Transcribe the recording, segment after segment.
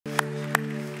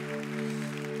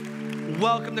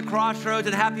Welcome to Crossroads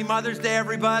and happy Mother's Day,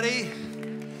 everybody.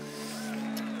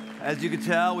 As you can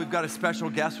tell, we've got a special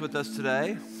guest with us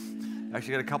today.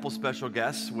 Actually got a couple special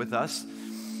guests with us.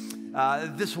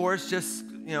 This horse, just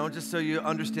so you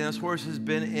understand, this horse has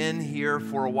been in here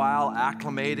for a while,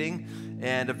 acclimating,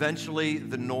 and eventually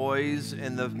the noise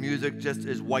and the music just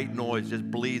is white noise,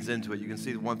 just bleeds into it. You can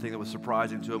see the one thing that was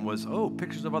surprising to him was,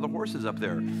 pictures of other horses up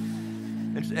there.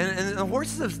 And the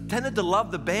horses have tended to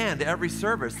love the band every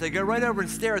service. They go right over and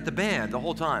stare at the band the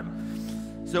whole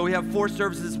time. So we have 4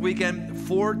 services this weekend,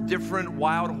 4 different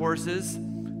wild horses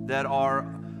that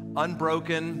are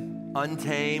unbroken,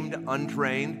 untamed,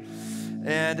 untrained.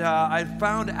 And I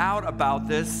found out about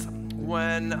this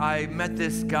when I met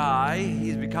this guy.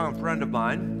 He's become a friend of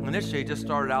mine. Initially, it just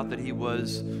started out that he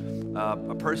was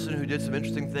a person who did some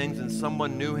interesting things, and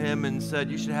someone knew him and said,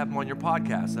 you should have him on your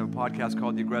podcast. I have a podcast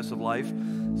called The Aggressive Life.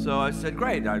 So I said,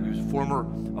 great. I was a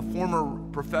former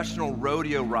professional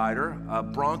rodeo rider, a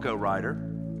bronco rider.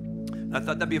 And I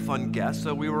thought that'd be a fun guest.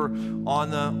 So we were on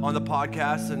the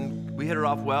podcast, and we hit it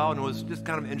off well, and it was just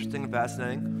kind of interesting and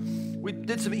fascinating. We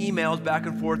did some emails back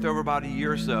and forth over about a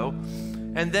year or so.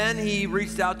 And then he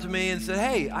reached out to me and said,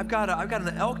 hey, I've got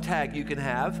an elk tag you can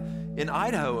have in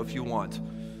Idaho if you want.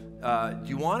 Do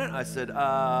you want it? I said,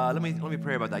 let me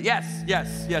pray about that.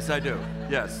 Yes, I do.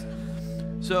 Yes.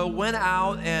 So went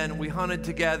out and we hunted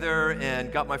together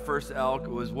and got my first elk.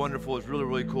 It was wonderful. It was really,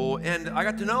 really cool. And I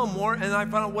got to know him more, and I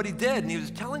found out what he did. And he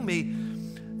was telling me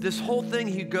this whole thing.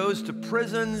 He goes to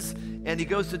prisons and he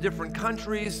goes to different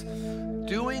countries,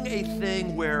 doing a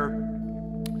thing where,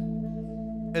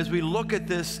 as we look at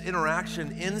this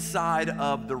interaction inside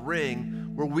of the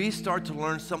ring, where we start to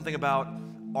learn something about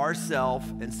ourselves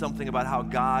and something about how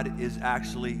God is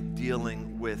actually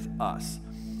dealing with us.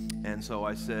 And so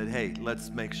I said, hey,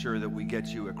 let's make sure that we get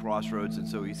you at Crossroads. And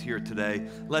so he's here today.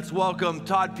 Let's welcome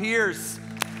Todd Pierce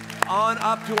on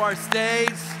up to our stage.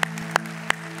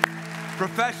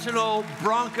 Professional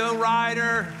bronco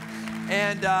rider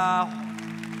and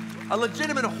a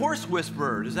legitimate horse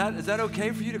whisperer. Is that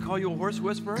okay for you to call you a horse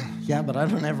whisperer? Yeah, but I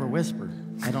don't ever whisper.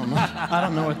 I don't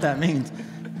know what that means.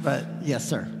 But yes,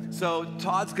 sir. So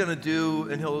Todd's gonna do,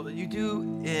 and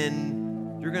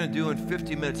you're gonna do in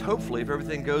 50 minutes, hopefully, if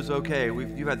everything goes okay.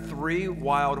 You've had 3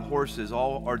 wild horses,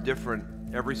 all are different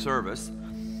every service,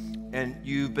 and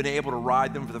you've been able to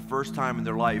ride them for the first time in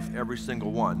their life, every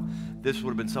single one. This would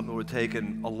have been something that would have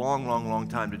taken a long, long, long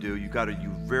time to do. You've got a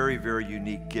very, very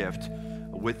unique gift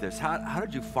with this. How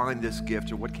did you find this gift,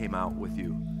 or what came out with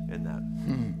you in that?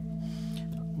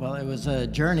 Well, it was a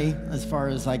journey as far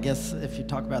as, I guess, if you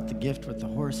talk about the gift with the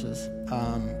horses.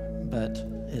 But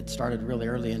it started really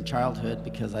early in childhood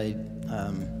because I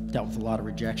dealt with a lot of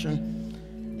rejection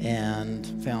and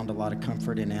found a lot of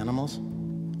comfort in animals,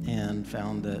 and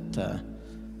found that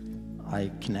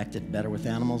I connected better with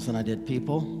animals than I did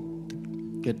people.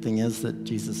 Good thing is that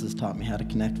Jesus has taught me how to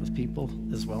connect with people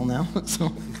as well now,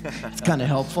 so it's kind of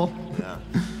helpful. Yeah,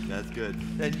 that's good.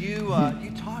 And you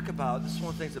talk about, this is one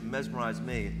of the things that mesmerized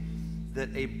me, that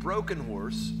a broken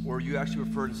horse, or you actually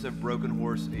referred instead of broken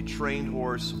horse, a trained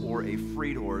horse or a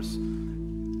freed horse,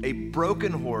 a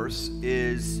broken horse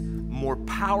is more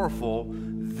powerful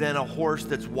than a horse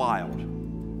that's wild.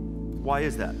 Why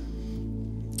is that?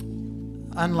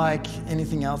 Unlike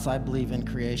anything else I believe in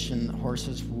creation,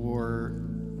 horses were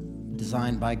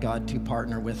designed by God to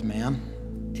partner with man,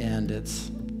 and it's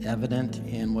evident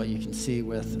in what you can see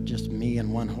with just me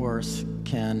and one horse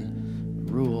can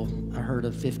rule a herd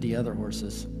of 50 other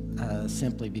horses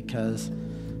simply because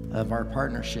of our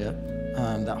partnership.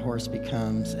 That horse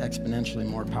becomes exponentially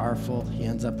more powerful. He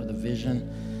ends up with a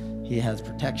vision. He has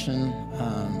protection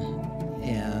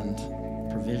and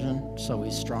provision, so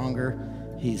he's stronger,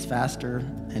 he's faster,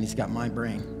 and he's got my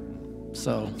brain.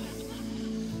 So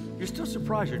you're still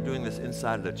surprised you're doing this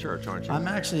inside of the church, aren't you? I'm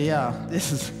actually, yeah.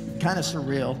 This is kind of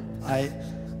surreal.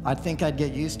 I think I'd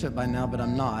get used to it by now, but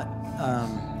I'm not.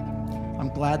 I'm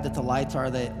glad that the lights are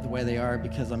the way they are,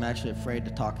 because I'm actually afraid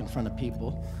to talk in front of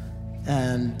people.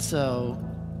 And so,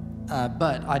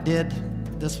 but I did,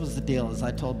 this was the deal, as I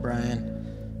told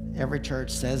Brian, every church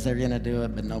says they're gonna do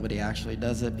it, but nobody actually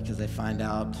does it because they find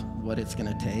out what it's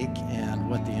gonna take and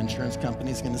what the insurance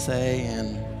company's gonna say,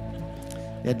 and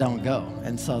it don't go.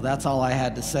 And so that's all I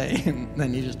had to say. And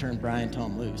then you just turned Brian,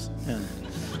 told him loose. And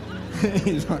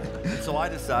he's like, so I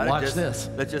decided,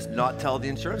 let's just not tell the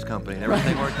insurance company, and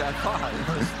everything worked out fine.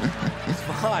 It's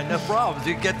fine, no problems.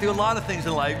 You get through a lot of things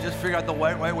in life, just figure out the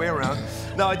right way around.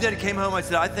 No, I did. Came home, I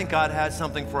said, I think God has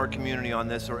something for our community on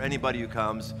this, or anybody who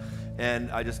comes.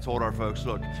 And I just told our folks,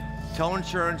 look, Tell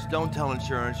insurance, don't tell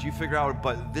insurance. You figure out,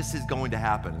 but this is going to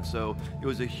happen. And so it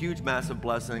was a huge, massive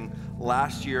blessing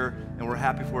last year, and we're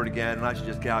happy for it again. And I should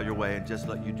just get out of your way and just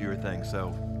let you do your thing.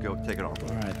 So go take it on.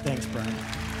 All right, thanks, Brian.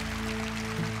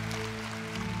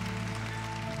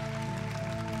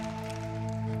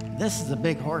 This is a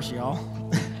big horse, y'all.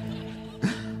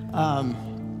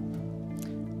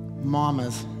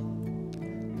 Mamas.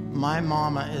 My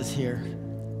mama is here,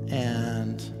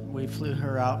 and we flew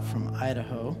her out from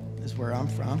Idaho, is where I'm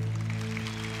from.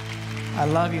 I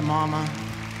love you, Mama.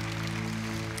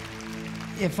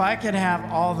 If I could have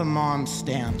all the moms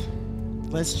stand,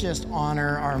 let's just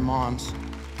honor our moms.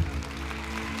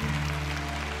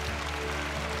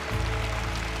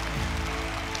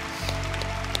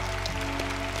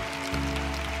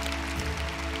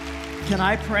 Can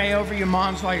I pray over you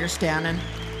moms while you're standing?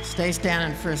 Stay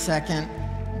standing for a second,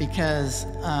 because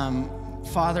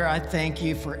Father, I thank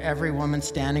you for every woman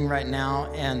standing right now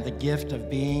and the gift of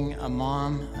being a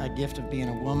mom, a gift of being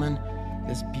a woman,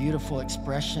 this beautiful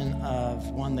expression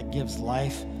of one that gives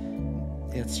life.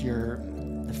 It's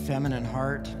the feminine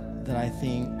heart that I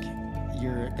think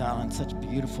you're got on such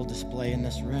beautiful display in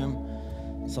this room.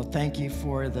 So thank you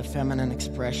for the feminine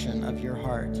expression of your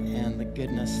heart and the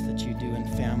goodness that you do in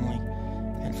family.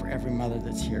 And for every mother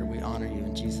that's here, we honor you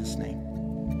in Jesus' name.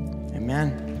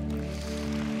 Amen.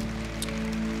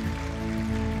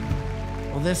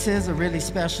 Well, this is a really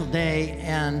special day,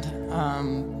 and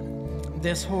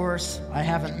this horse I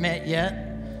haven't met yet.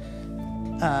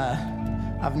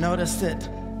 I've noticed that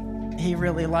he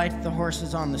really liked the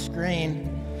horses on the screen.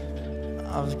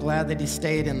 I was glad that he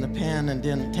stayed in the pen and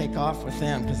didn't take off with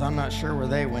them, because I'm not sure where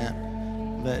they went,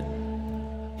 but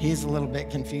he's a little bit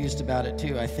confused about it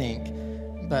too, I think.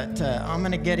 But I'm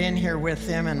going to get in here with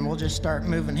him, and we'll just start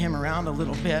moving him around a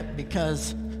little bit,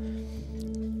 because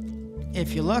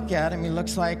if you look at him, he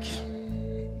looks like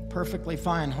a perfectly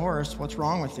fine horse. What's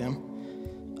wrong with him?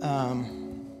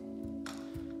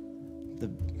 The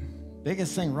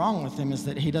biggest thing wrong with him is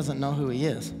that he doesn't know who he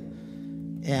is,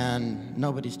 and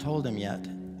nobody's told him yet.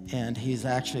 And he's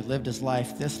actually lived his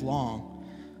life this long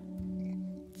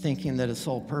thinking that his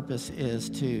sole purpose is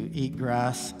to eat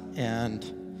grass and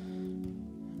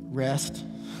rest.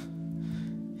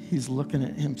 He's looking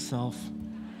at himself.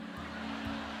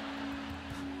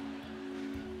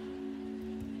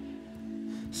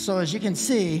 So as you can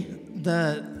see,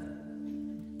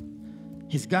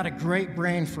 he's got a great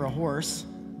brain for a horse,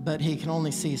 but he can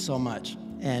only see so much.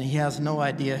 And he has no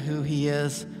idea who he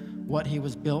is, what he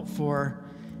was built for,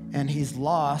 and he's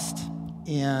lost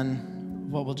in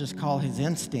what we'll just call his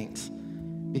instincts,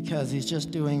 because he's just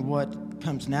doing what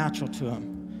comes natural to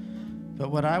him.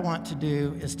 But what I want to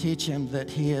do is teach him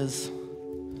that he is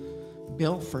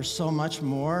built for so much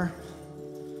more.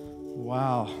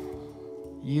 Wow,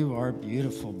 you are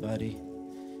beautiful, buddy.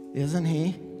 Isn't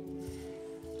he?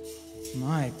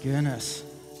 My goodness.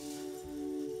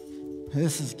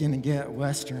 This is gonna get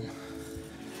Western.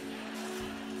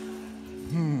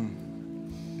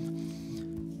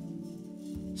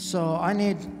 So I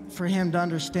need for him to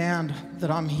understand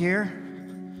that I'm here,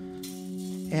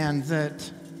 and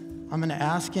that I'm going to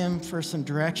ask him for some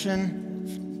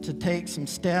direction to take some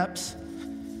steps.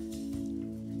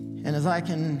 And as I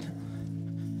can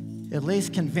at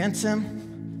least convince him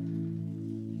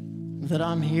that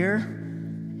I'm here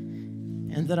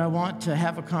and that I want to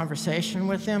have a conversation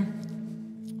with him.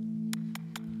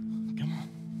 Come on.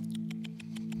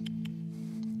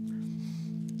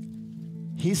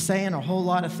 He's saying a whole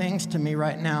lot of things to me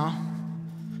right now.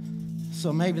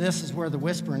 So maybe this is where the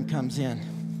whispering comes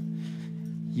in.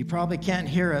 You probably can't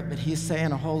hear it, but he's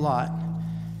saying a whole lot.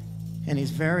 And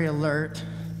he's very alert,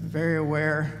 very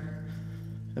aware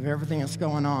of everything that's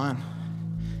going on.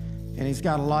 And he's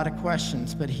got a lot of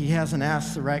questions, but he hasn't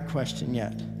asked the right question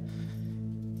yet.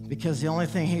 Because the only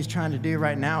thing he's trying to do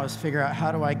right now is figure out,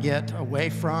 how do I get away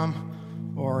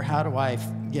from, or how do I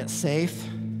get safe?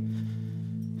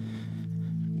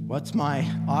 What's my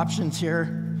options here?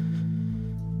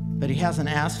 But he hasn't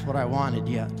asked what I wanted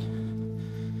yet.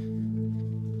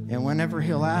 And whenever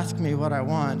he'll ask me what I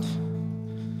want,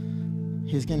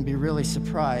 he's going to be really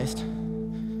surprised,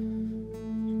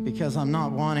 because I'm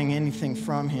not wanting anything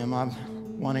from him. I'm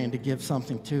wanting to give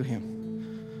something to him.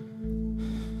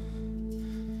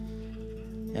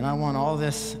 And I want all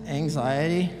this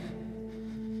anxiety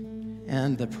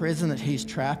and the prison that he's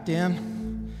trapped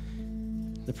in.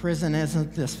 The prison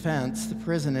isn't this fence. The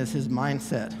prison is his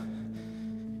mindset.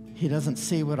 He doesn't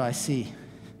see what I see.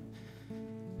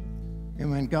 And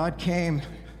when God came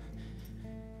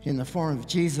in the form of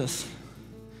Jesus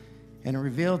and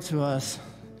revealed to us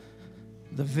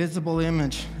the visible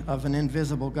image of an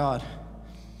invisible God,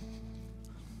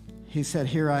 He said,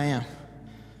 "Here I am,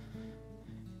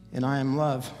 and I am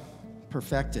love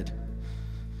perfected.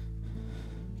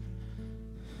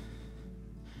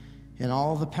 And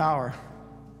all the power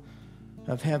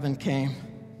of heaven came."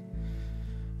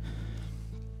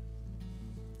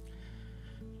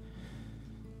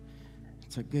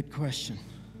 It's a good question.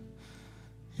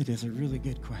 It is a really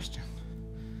good question.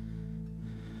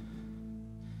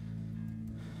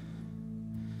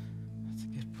 That's a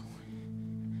good boy.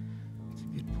 That's a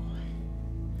good boy.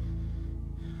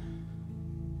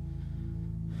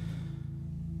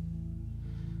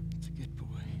 That's a good boy.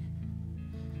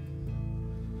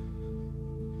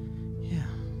 Yeah,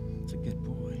 it's a good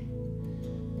boy.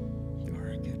 You are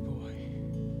a good boy.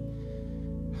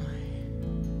 Hi.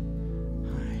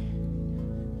 Hi.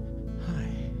 Hi.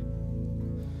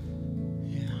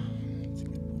 Yeah, it's a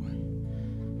good boy.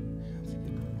 That's a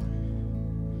good boy.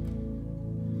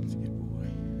 That's a good boy.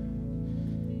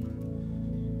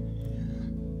 Yeah.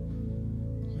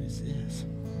 What is this?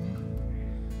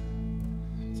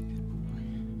 That's a good boy.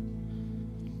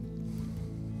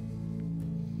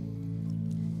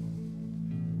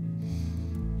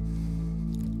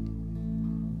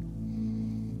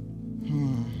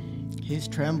 He's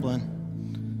trembling.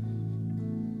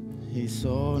 He's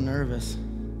so nervous.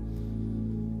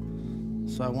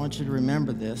 So I want you to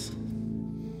remember this,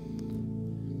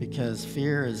 because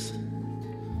fear is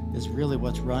really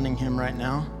what's running him right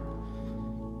now.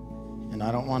 And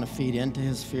I don't want to feed into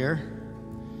his fear.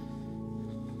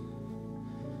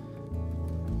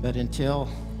 But until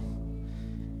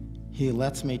he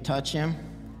lets me touch him,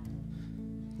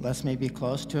 lets me be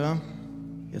close to him,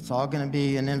 it's all going to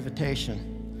be an invitation.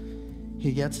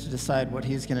 He gets to decide what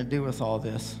he's going to do with all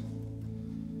this.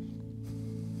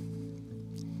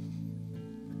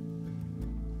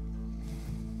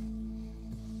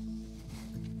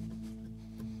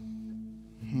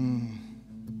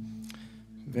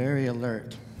 Very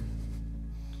alert.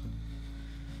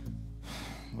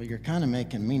 Well, you're kind of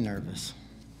making me nervous.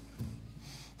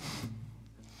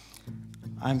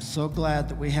 I'm so glad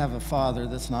that we have a Father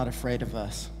that's not afraid of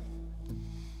us.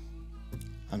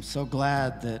 I'm so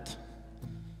glad that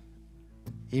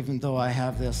even though I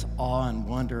have this awe and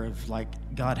wonder of, like,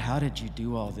 God, how did you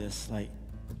do all this? Like,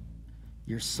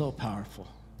 you're so powerful.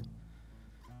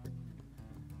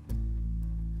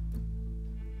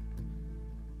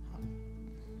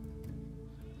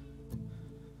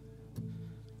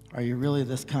 Are you really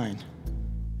this kind?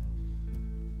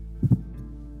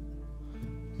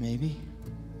 Maybe?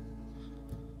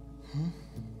 Yeah,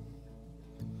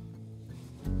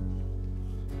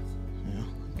 I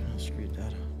kind of screwed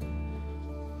that up.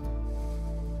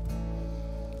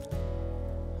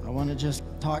 I want to just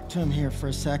talk to him here for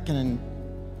a second, and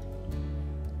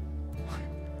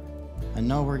I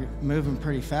know we're moving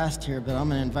pretty fast here, but I'm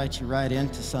going to invite you right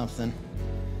into something.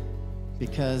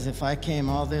 Because if I came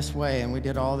all this way and we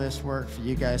did all this work for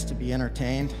you guys to be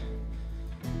entertained,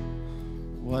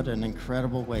 what an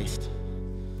incredible waste.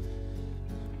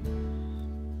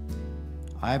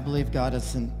 I believe God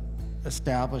has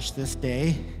established this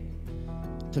day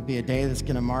to be a day that's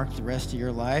going to mark the rest of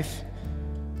your life,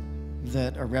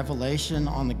 that a revelation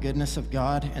on the goodness of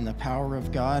God and the power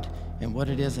of God and what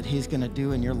it is that He's going to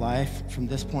do in your life from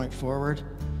this point forward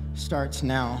starts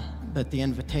now. But the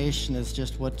invitation is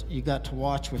just what you got to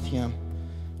watch with Him.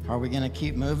 Are we going to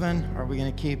keep moving? Are we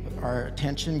going to keep our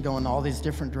attention going all these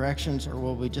different directions? Or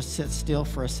will we just sit still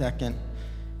for a second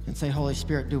and say, Holy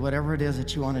Spirit, do whatever it is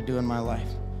that you want to do in my life?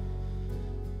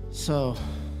 So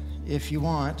if you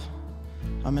want,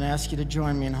 I'm going to ask you to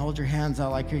join me and hold your hands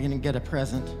out like you're going to get a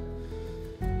present.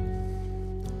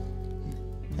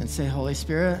 And say, Holy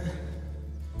Spirit,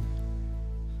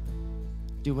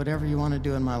 do whatever you want to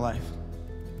do in my life.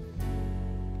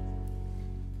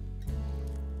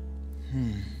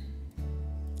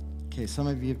 Okay, some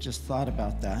of you have just thought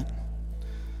about that.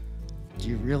 Do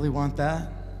you really want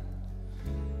that?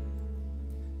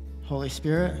 Holy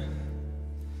Spirit,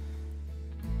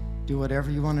 do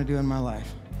whatever you want to do in my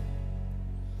life.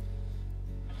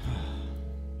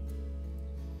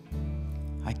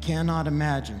 I cannot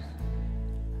imagine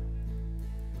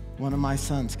one of my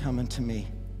sons coming to me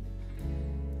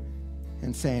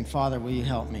and saying, Father, will you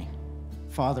help me?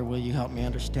 Father, will you help me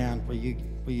understand? Will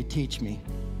you teach me?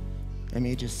 And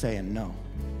me just saying no.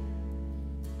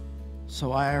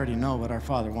 So I already know what our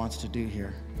Father wants to do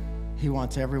here. He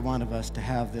wants every one of us to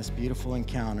have this beautiful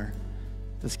encounter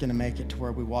that's going to make it to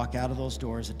where we walk out of those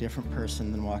doors a different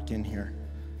person than walked in here.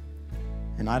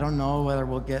 And I don't know whether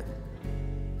we'll get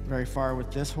very far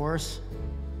with this horse,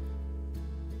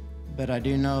 but I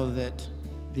do know that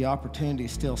the opportunity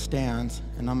still stands,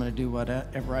 and I'm going to do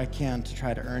whatever I can to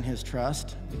try to earn his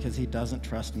trust, because he doesn't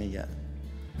trust me yet.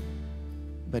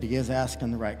 But he is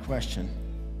asking the right question.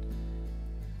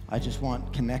 I just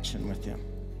want connection with him.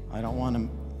 I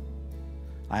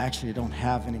actually don't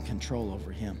have any control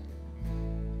over him.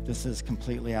 This is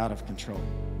completely out of control.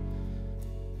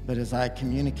 But as I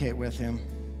communicate with him,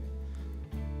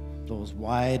 those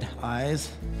wide eyes,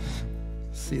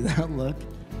 see that look?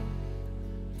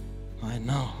 I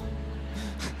know.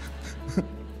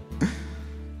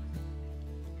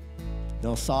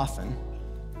 They'll soften.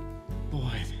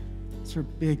 Boy, those are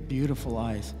big, beautiful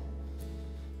eyes.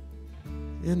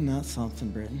 Isn't that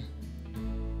something, Britton?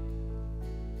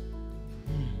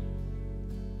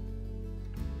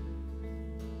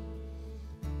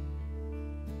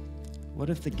 What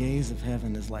if the gaze of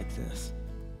heaven is like this?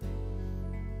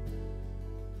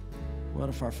 What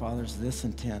if our Father's this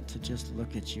intent to just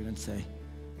look at you and say,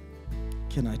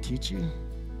 can I teach you?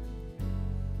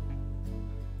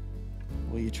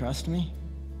 Will you trust me?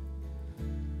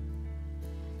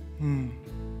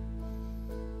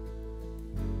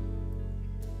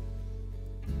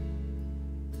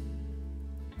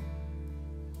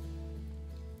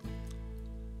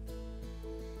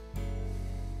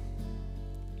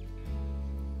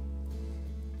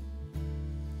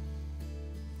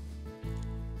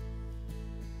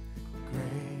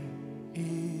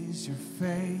 Your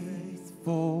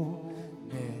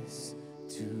faithfulness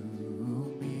to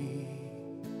me.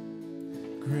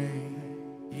 Great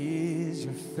is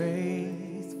your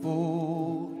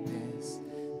faithfulness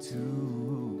to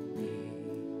me.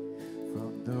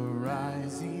 From the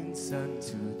rising sun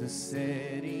to the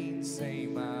setting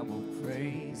same, I will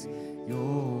praise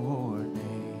your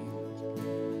name.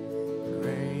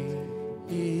 Great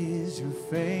is your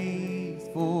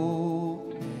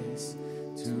faithfulness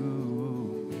to me.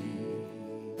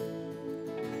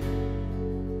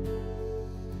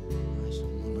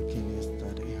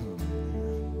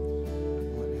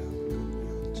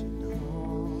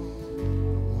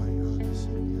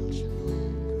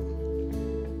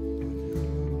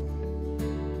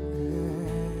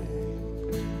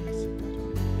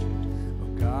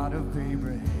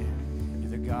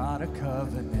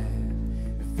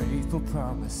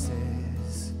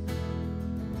 Promises.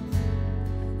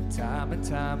 Time and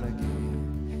time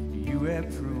again, you have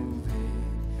proven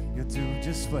you'll do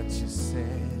just what you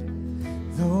said.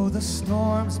 Though the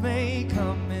storms may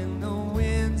come and the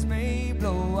winds may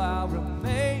blow, I'll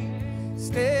remain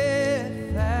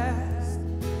steadfast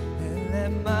and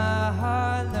let my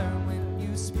heart learn when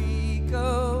you speak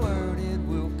a word, it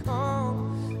will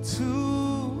come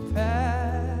to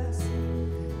pass.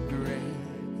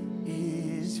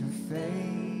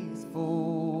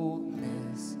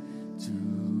 Faithfulness to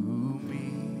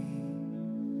me.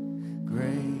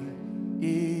 Great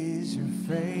is your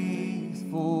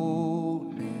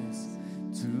faithfulness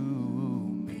to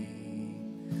me.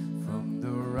 From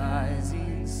the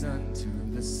rising sun to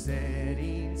the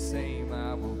setting same,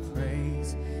 I will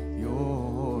praise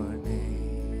your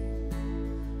name.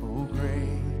 Oh,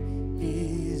 great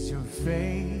is your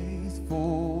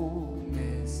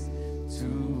faithfulness to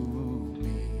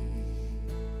me.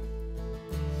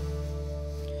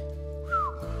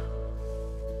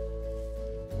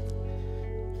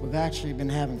 We've actually been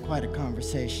having quite a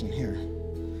conversation here.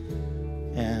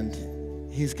 And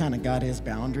he's kind of got his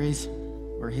boundaries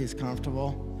where he's comfortable.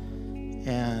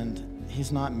 And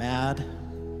he's not mad.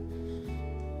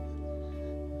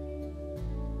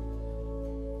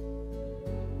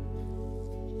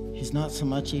 He's not so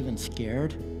much even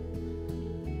scared.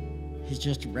 He's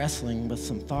just wrestling with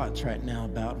some thoughts right now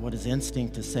about what his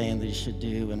instinct is saying that he should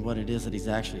do and what it is that he's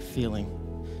actually feeling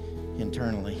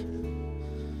internally.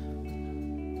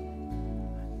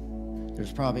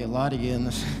 There's probably a lot of you in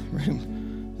this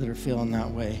room that are feeling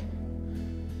that way.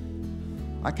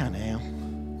 I kind of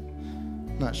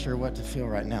am. Not sure what to feel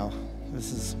right now.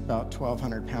 This is about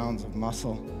 1,200 pounds of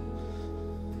muscle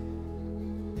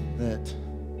that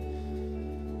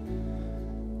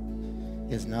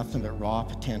is nothing but raw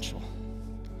potential.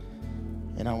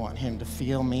 And I want him to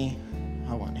feel me.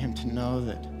 I want him to know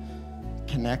that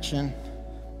connection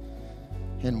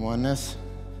and oneness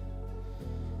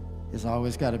is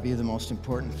always got to be the most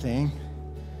important thing,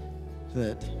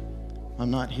 that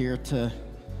I'm not here to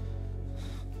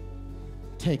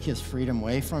take his freedom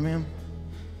away from him,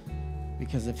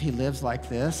 because if he lives like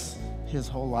this his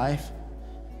whole life,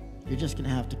 you're just going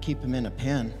to have to keep him in a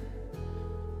pen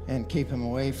and keep him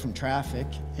away from traffic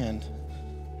and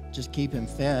just keep him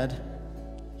fed.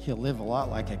 He'll live a lot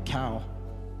like a cow.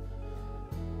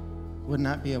 Wouldn't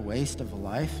that be a waste of a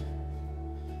life?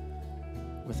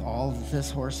 with all that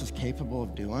this horse is capable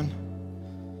of doing,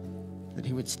 that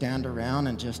he would stand around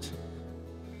and just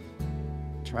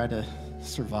try to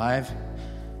survive.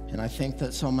 And I think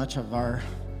that so much of our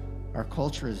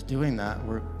culture is doing that.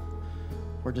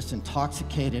 We're just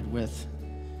intoxicated with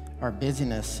our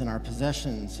busyness and our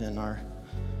possessions and our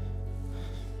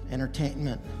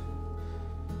entertainment.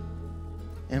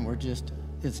 And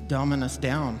it's dumbing us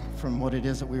down from what it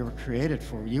is that we were created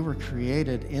for. You were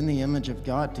created in the image of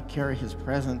God to carry his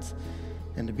presence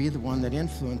and to be the one that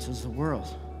influences the world.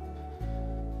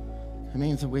 It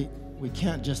means that we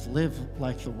can't just live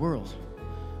like the world.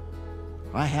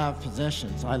 I have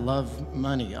possessions. I love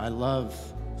money. I love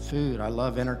food. I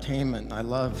love entertainment. I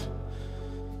love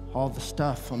all the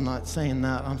stuff. I'm not saying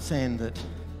that. I'm saying that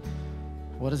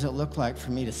what does it look like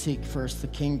for me to seek first the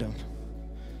kingdom?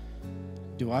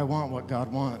 Do I want what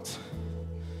God wants?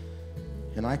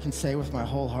 And I can say with my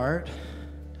whole heart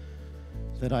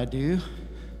that I do.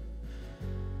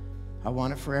 I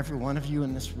want it for every one of you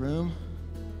in this room.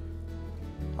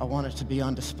 I want it to be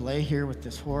on display here with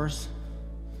this horse.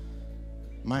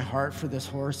 My heart for this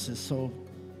horse is so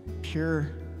pure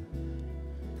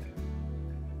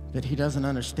that he doesn't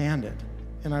understand it.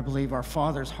 And I believe our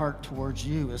Father's heart towards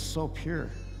you is so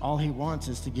pure. All he wants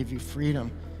is to give you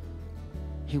freedom.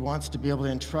 He wants to be able to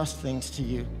entrust things to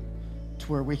you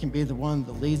to where we can be the one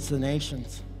that leads the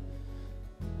nations.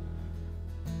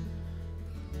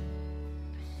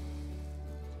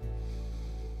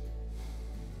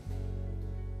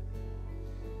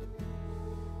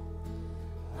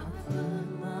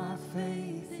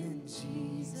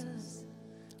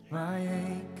 My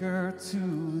anchor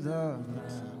to the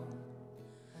ground,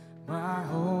 my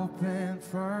hope and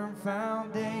firm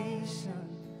foundation.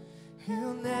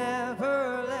 He'll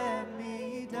never let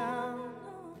me down.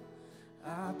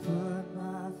 I put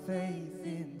my faith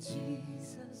in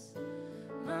Jesus,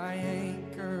 my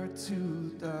anchor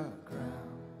to the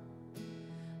ground,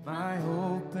 my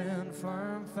hope and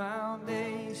firm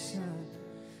foundation.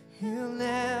 He'll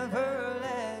never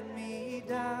let me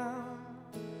down.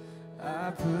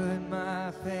 I put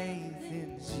my faith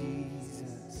in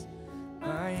Jesus,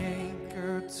 my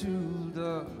anchor to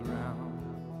the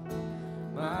ground,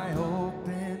 my hope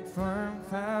and firm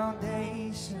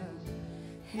foundation.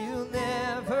 He'll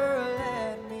never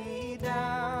let me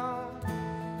down.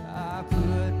 I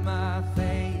put my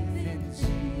faith in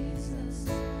Jesus,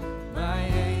 my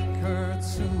anchor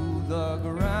to the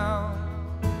ground.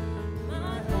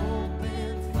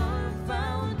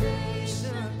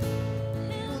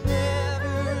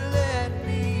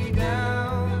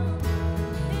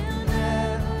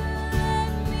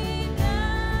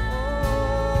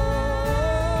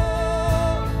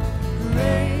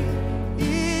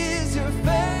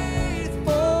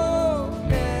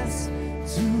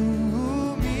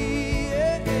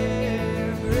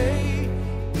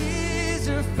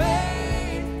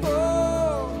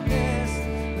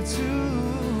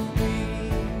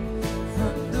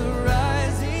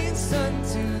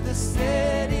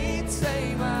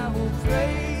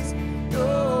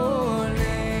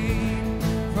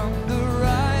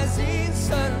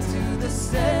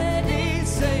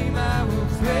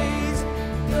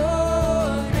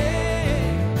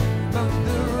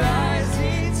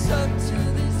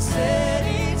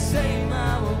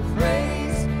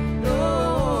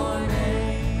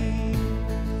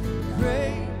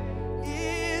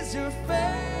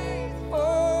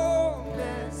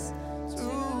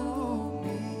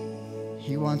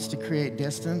 To create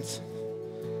distance.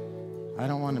 I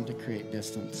don't want him to create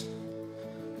distance.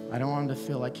 I don't want him to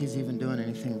feel like he's even doing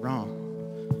anything wrong.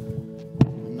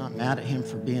 I'm not mad at him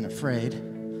for being afraid.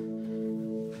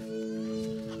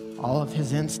 All of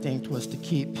his instinct was to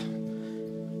keep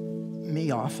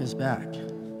me off his back.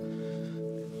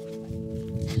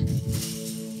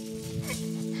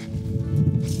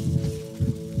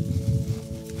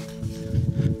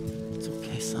 It's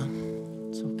okay, son.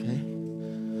 It's okay.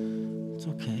 It's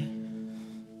okay.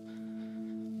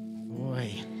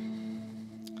 Boy.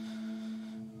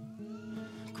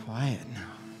 Quiet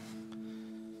now.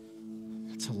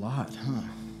 It's a lot, huh?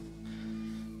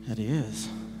 It is.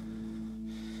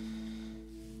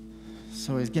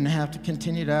 So he's going to have to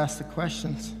continue to ask the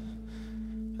questions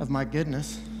of my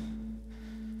goodness.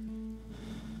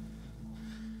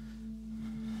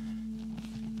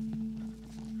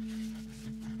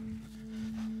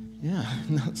 Yeah,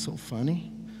 not so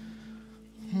funny.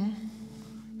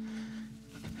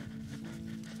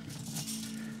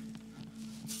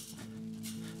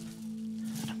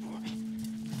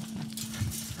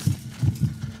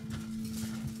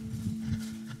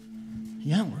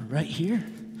 Yeah, we're right here.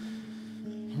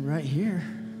 We're right here.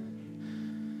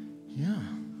 Yeah.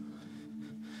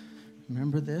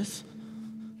 Remember this?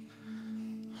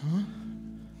 Huh?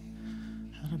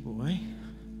 Attaboy.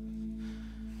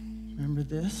 Remember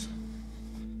this?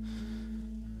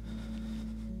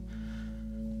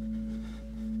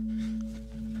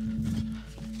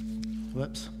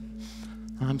 Whoops.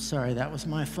 I'm sorry, that was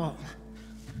my fault.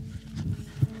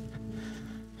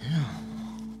 Yeah.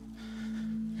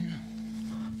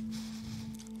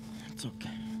 It's okay.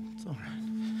 It's all right.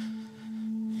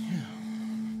 Yeah.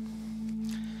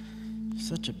 You're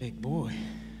such a big boy.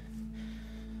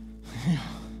 Yeah.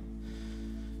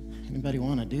 Anybody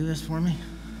want to do this for me?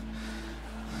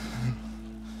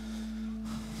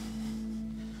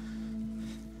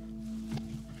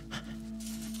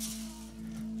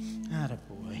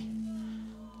 Attaboy.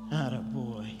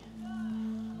 Attaboy.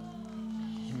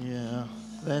 Yeah,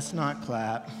 let's not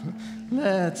clap.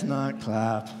 Let's not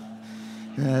clap.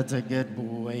 That's a good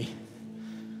boy.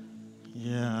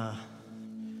 Yeah,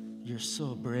 you're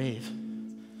so brave.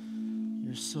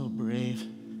 You're so brave.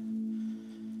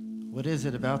 What is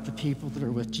it about the people that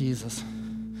are with Jesus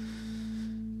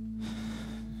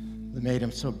that made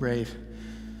him so brave?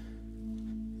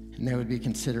 And they would be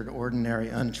considered ordinary,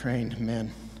 untrained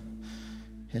men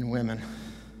and women.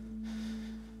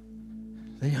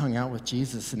 They hung out with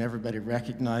Jesus and everybody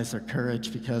recognized their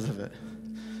courage because of it.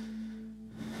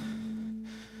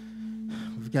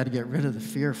 We've got to get rid of the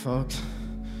fear, folks.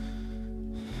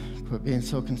 Quit being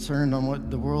so concerned on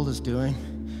what the world is doing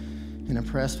and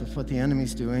impressed with what the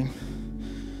enemy's doing.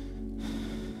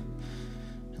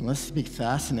 And let's be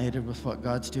fascinated with what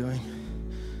God's doing.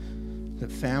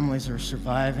 That families are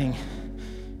surviving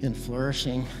and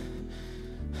flourishing.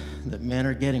 That men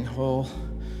are getting whole.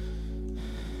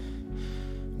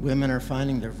 Women are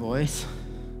finding their voice.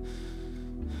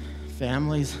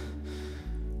 Families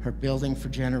are building for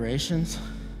generations.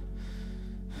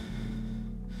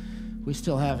 We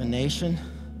still have a nation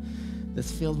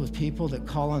that's filled with people that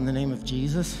call on the name of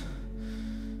Jesus.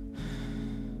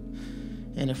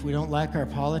 And if we don't like our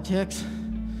politics,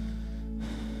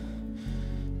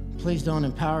 please don't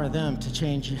empower them to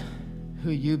change who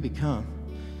you become.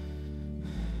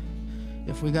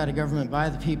 If we got a government by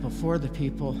the people, for the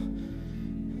people,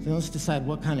 then let's decide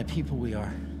what kind of people we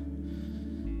are.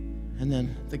 And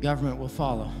then the government will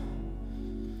follow.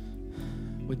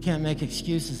 We can't make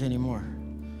excuses anymore.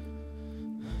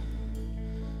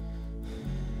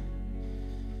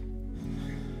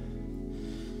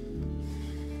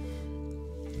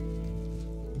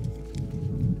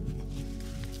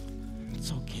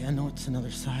 It's okay, I know it's another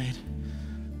side.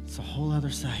 It's a whole other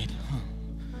side. Huh.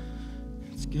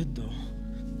 It's good though.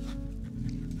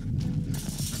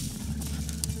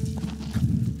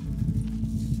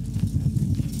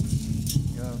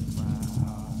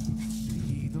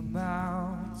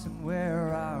 Mountain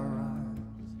where I run,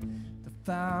 the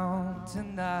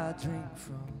fountain I drink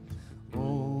from.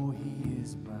 Oh, he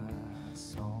is my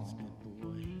song.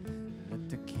 Let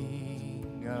the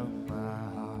King of my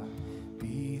heart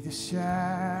be the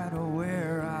shadow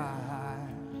where I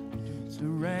hide, the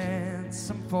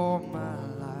ransom for my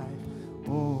life.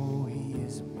 Oh, he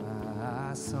is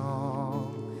my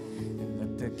song. And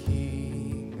let the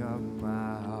King of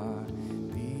my heart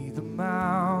be the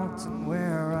mountain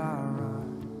where I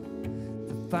run,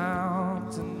 the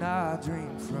fountain I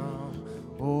drink from.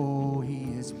 Oh,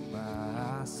 he is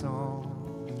my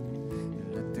song.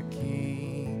 And let the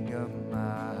King of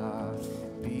my heart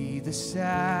be the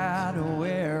shadow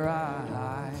where I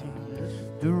hide,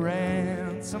 the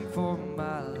ransom for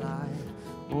my life.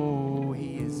 Oh,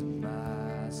 he is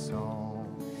my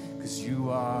song. 'Cause you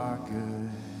are good,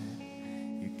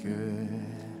 you're good.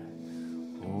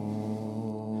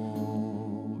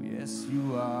 Oh, yes,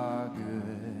 you are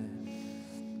good,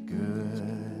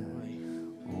 good.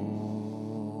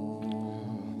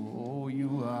 Oh,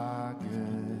 you are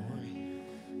good,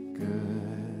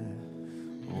 good.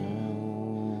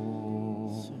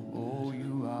 Oh,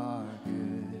 you are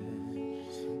good,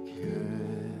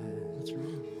 good. What's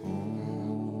wrong?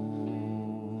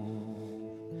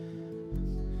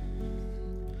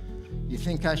 You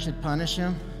think I should punish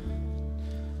him?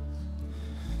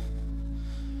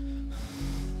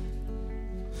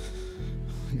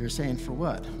 You're saying for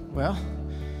what? Well,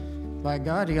 by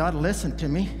God, he ought to listen to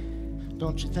me,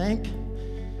 don't you think?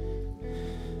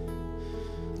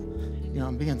 You know,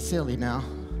 I'm being silly now.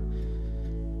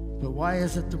 But why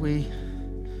is it that we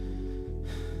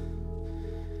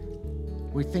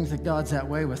think that God's that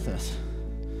way with us?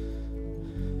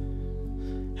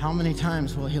 How many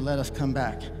times will he let us come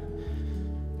back?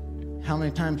 How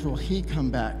many times will he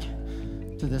come back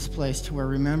to this place to where,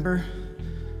 remember,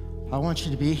 I want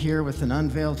you to be here with an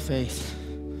unveiled face.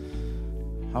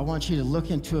 I want you to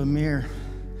look into a mirror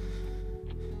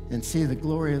and see the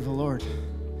glory of the Lord.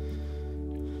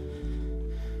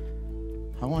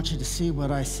 I want you to see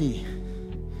what I see.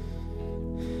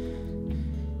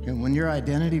 And when your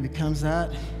identity becomes that,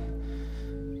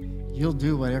 you'll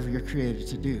do whatever you're created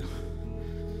to do.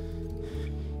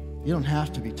 You don't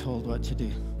have to be told what to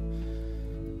do.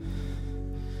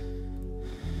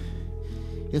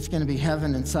 It's going to be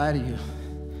heaven inside of you.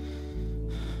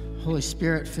 Holy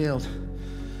Spirit filled.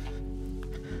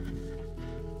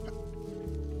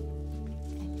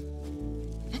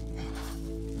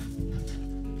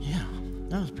 Yeah,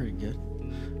 that was pretty good.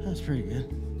 That was pretty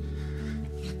good.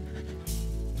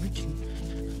 We can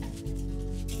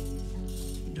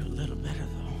do a little better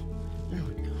though. There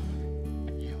we go.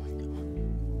 Here we go.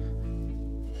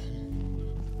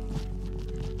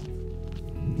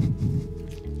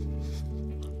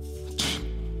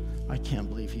 I can't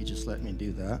believe he just let me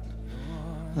do that.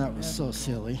 That was so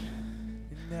silly.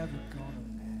 You're never gonna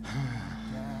let me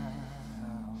down.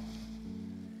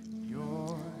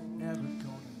 You're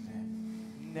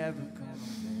never gonna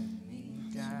let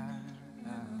me down.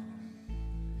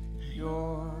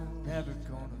 You're never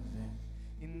gonna let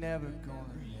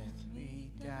me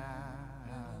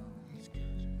down.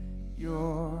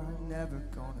 You're never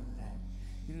gonna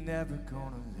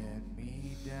let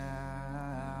me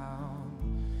down.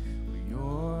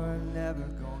 You're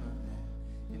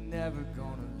never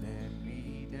gonna let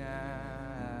me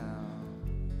down.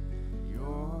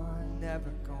 You're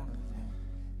never gonna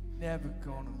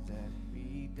let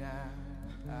me down.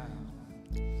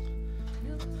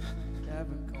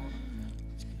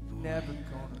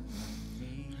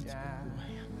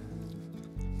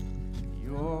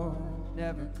 You're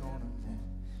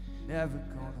never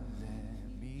gonna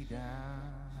let me down.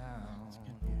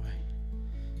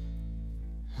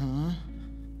 Huh?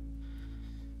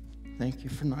 Thank you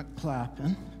for not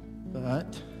clapping,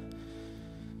 but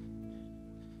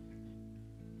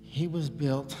he was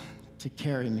built to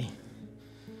carry me.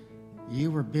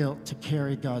 You were built to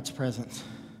carry God's presence.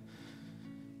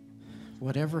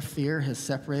 Whatever fear has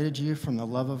separated you from the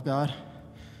love of God,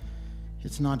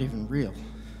 it's not even real.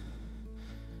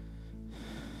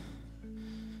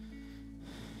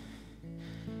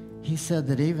 He said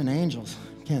that even angels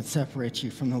can't separate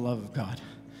you from the love of God.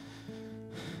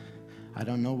 I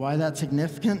don't know why that's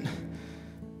significant,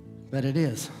 but it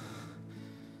is.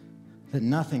 That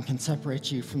nothing can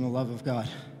separate you from the love of God.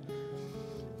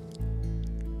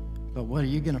 But what are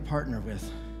you going to partner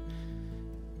with?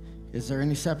 Is there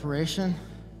any separation?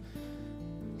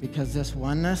 Because this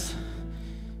oneness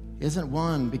isn't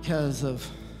one because of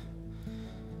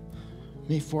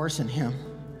me forcing him.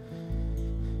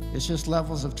 It's just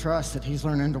levels of trust that he's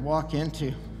learning to walk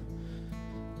into.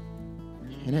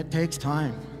 And it takes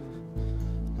time.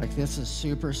 Like this is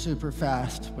super, super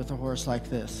fast with a horse like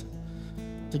this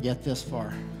to get this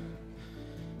far.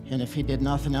 And if he did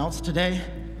nothing else today,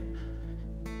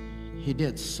 he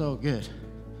did so good.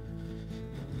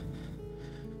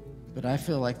 But I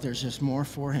feel like there's just more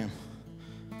for him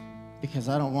because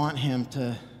I don't want him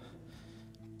to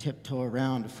tiptoe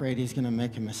around afraid he's going to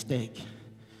make a mistake.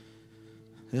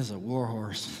 This is a war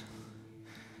horse.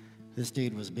 This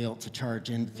dude was built to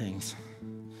charge into things.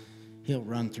 He'll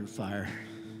run through fire.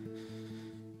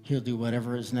 He'll do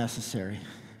whatever is necessary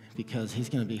because he's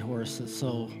going to be a horse that's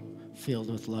so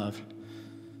filled with love,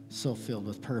 so filled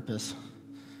with purpose,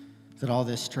 that all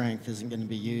this strength isn't going to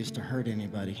be used to hurt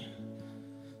anybody.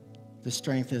 This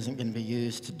strength isn't going to be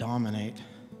used to dominate.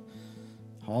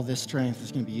 All this strength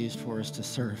is going to be used for us to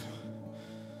serve.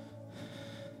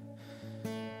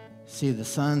 See, the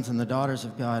sons and the daughters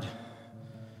of God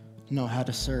know how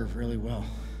to serve really well.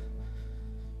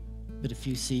 But if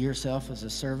you see yourself as a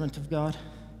servant of God,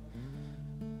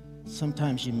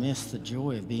 sometimes you miss the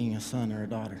joy of being a son or a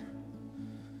daughter.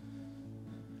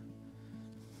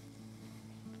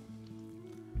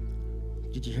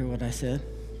 Did you hear what I said?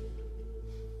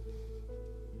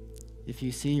 If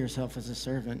you see yourself as a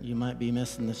servant, you might be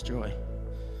missing this joy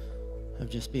of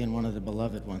just being one of the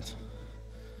beloved ones.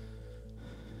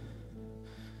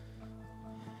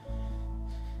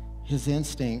 His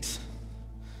instincts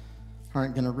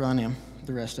aren't going to run him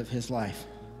the rest of his life.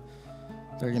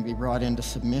 They're going to be brought into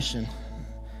submission.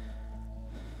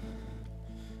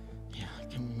 Yeah,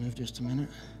 can we move just a minute?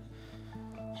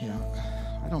 Yeah,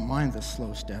 I don't mind the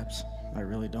slow steps. I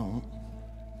really don't.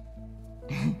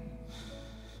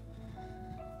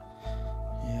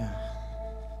 Yeah.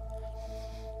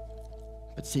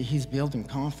 But see, he's building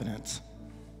confidence.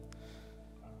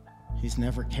 He's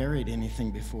never carried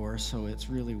anything before, so it's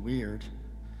really weird.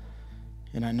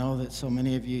 And I know that so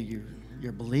many of you,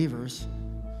 you're believers.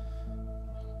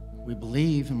 We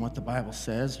believe in what the Bible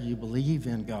says, or you believe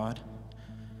in God,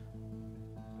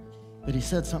 But he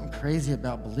said something crazy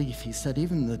about belief. He said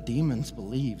even the demons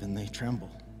believe and they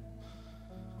tremble.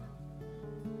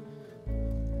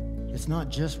 It's not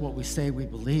just what we say we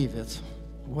believe, it's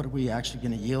what are we actually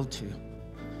going to yield to?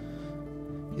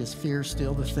 Is fear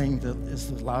still the thing that is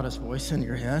the loudest voice in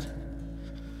your head?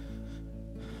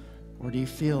 Or do you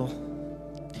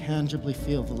tangibly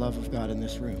feel the love of God in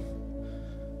this room?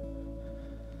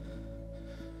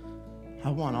 I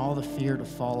want all the fear to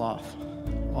fall off,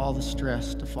 all the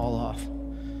stress to fall off.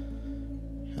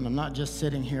 And I'm not just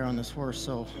sitting here on this horse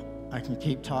so I can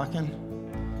keep talking.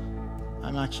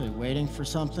 I'm actually waiting for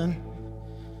something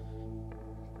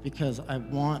because I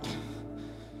want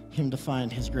him to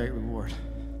find his great reward.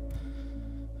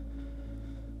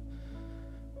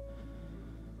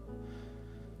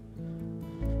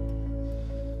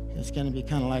 It's going to be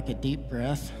kind of like a deep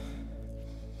breath.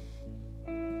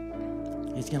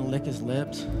 He's going to lick his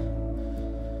lips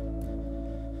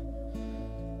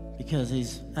because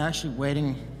he's actually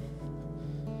waiting,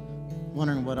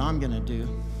 wondering what I'm going to do.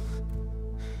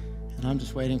 And I'm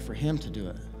just waiting for him to do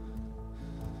it.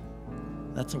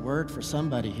 That's a word for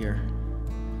somebody here.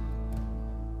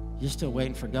 You're still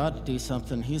waiting for God to do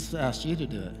something. He's asked you to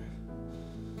do it.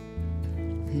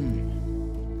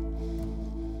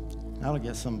 That'll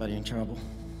get somebody in trouble.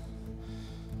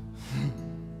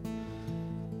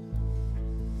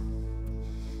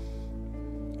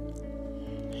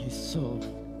 He's so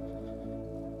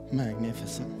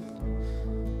magnificent.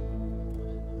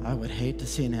 I would hate to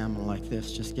see an animal like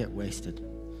this just get wasted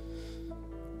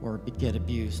or get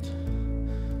abused.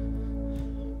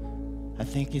 I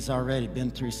think he's already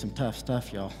been through some tough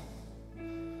stuff, y'all.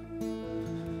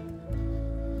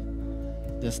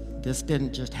 This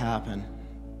didn't just happen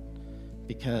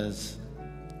because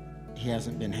he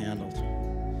hasn't been handled.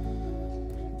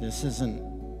 This isn't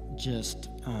just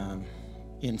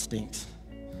instincts.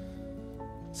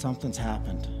 Something's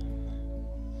happened,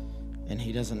 and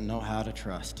he doesn't know how to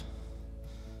trust,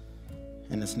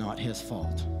 and it's not his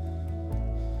fault.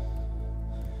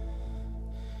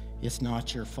 It's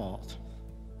not your fault.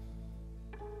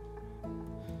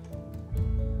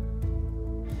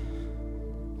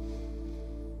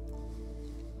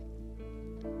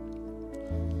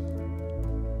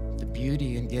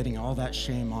 Beauty in getting all that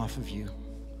shame off of you,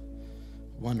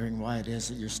 wondering why it is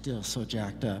that you're still so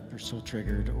jacked up or so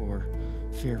triggered or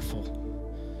fearful.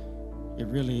 It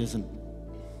really isn't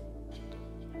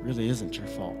your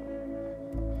fault.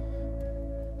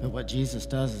 But what Jesus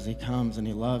does is he comes and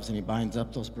he loves and he binds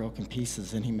up those broken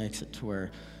pieces and he makes it to where,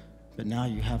 but now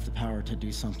you have the power to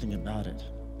do something about it.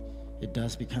 It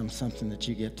does become something that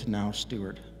you get to now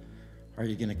steward. Are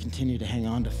you going to continue to hang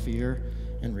on to fear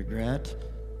and regret?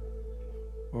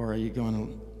 Or are you going to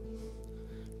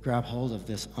grab hold of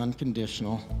this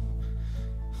unconditional,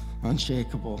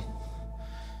 unshakable,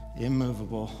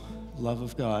 immovable love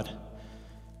of God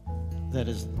that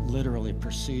has literally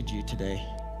pursued you today?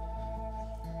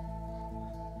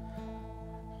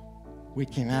 We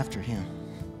came after him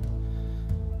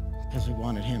because we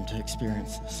wanted him to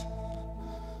experience this.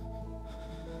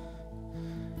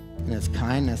 And his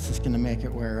kindness is going to make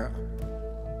it where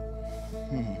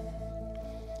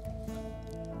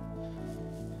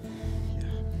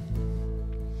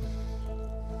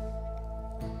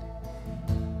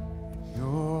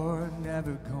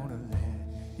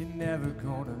you're never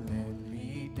gonna let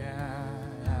me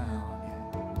down.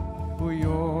 Well,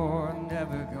 you're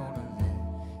never gonna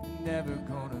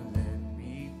let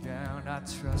me down. I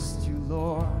trust you,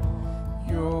 Lord.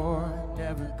 You're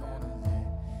never gonna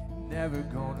let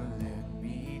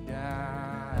me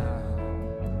down.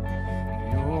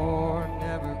 You're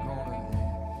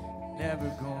never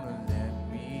gonna let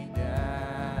me down.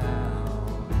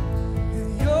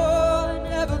 You're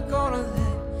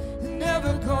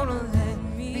never gonna let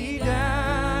me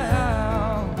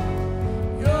down.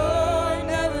 You're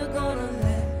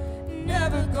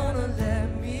never gonna let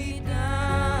me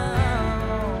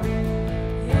down.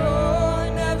 You're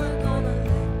never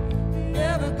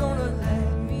gonna let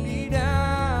me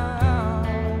down.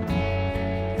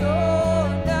 You're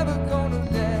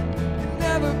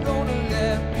never gonna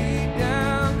let me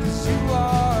down. 'Cause you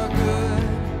are good.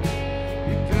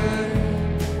 You're good.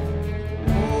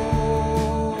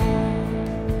 Oh,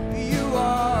 you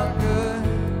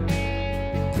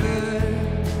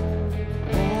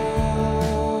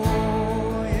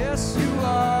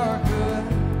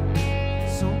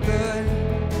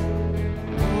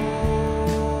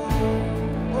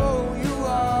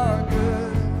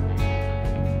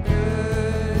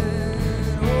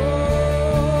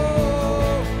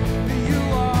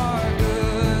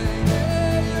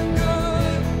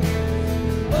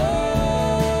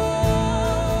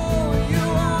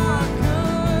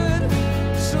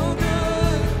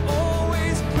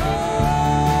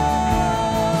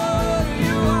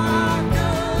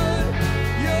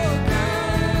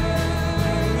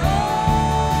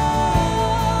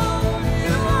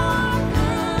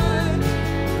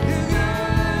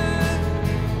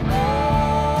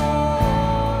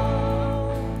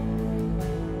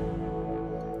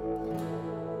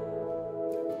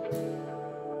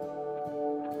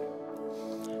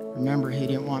Remember, he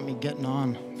didn't want me getting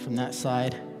on from that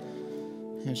side.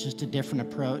 It was just a different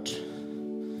approach.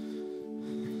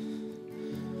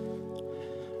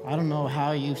 I don't know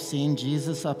how you've seen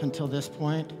Jesus up until this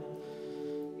point,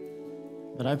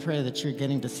 but I pray that you're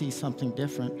getting to see something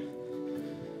different.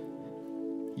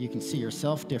 You can see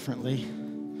yourself differently.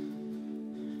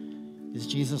 Is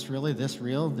Jesus really this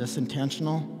real, this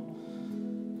intentional?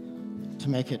 To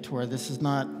make it to where this is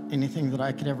not anything that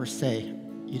I could ever say.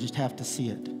 You just have to see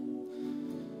it.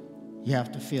 You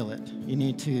have to feel it. You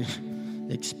need to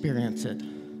experience it.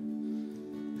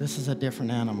 This is a different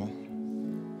animal.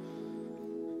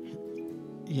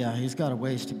 Yeah, he's got a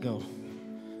ways to go.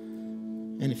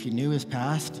 And if you knew his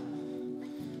past,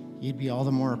 you'd be all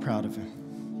the more proud of him.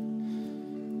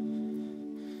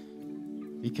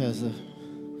 Because of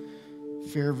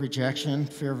fear of rejection,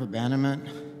 fear of abandonment,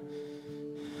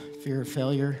 fear of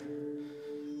failure,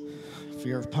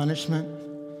 fear of punishment,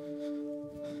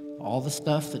 all the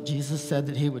stuff that Jesus said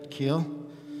that he would kill.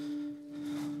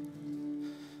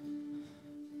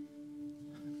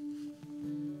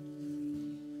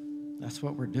 That's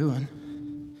what we're doing.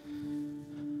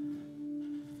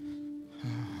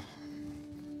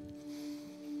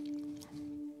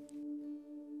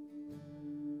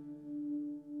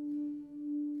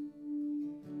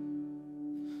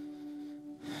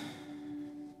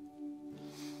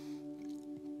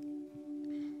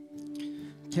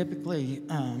 Typically,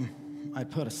 I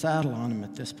put a saddle on him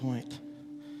at this point.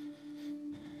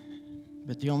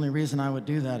 But the only reason I would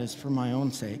do that is for my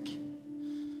own sake,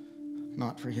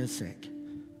 not for his sake.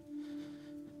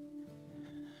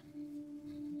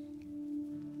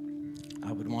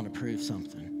 I would want to prove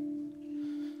something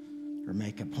or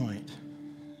make a point.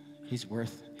 He's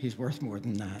worth more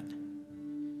than that.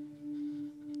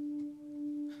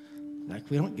 Like,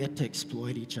 we don't get to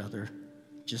exploit each other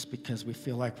just because we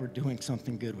feel like we're doing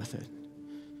something good with it.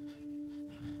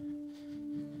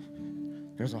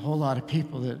 There's a whole lot of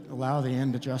people that allow the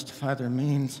end to justify their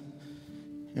means,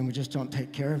 and we just don't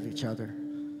take care of each other.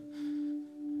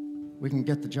 We can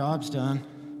get the jobs done,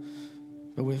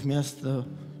 but we've missed the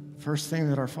first thing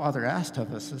that our Father asked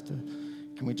of us is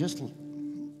can we just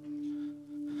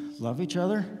love each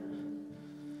other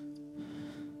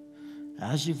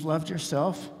as you've loved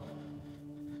yourself?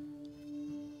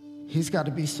 He's got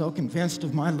to be so convinced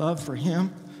of my love for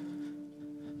him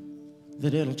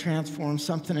that it'll transform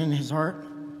something in his heart.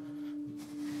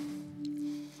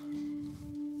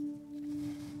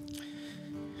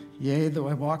 Yea, though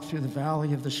I walk through the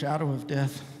valley of the shadow of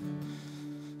death,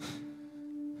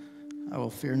 I will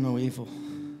fear no evil.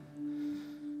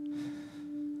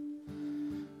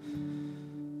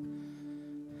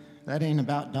 That ain't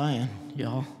about dying,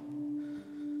 y'all.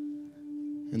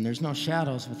 And there's no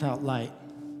shadows without light.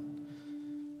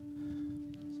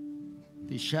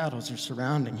 These shadows are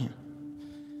surrounding him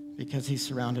because he's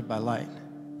surrounded by light.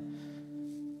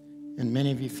 And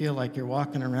many of you feel like you're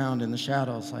walking around in the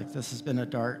shadows, like this has been a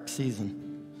dark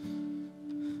season.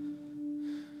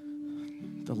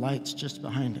 The light's just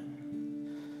behind it.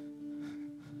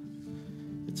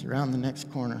 It's around the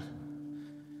next corner.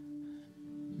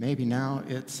 Maybe now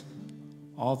it's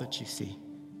all that you see.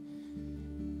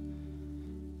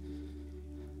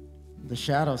 The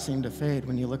shadows seem to fade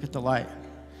when you look at the light.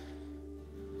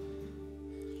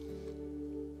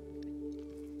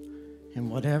 And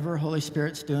whatever Holy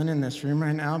Spirit's doing in this room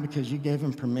right now, because you gave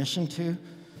him permission to,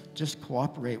 just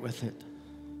cooperate with it.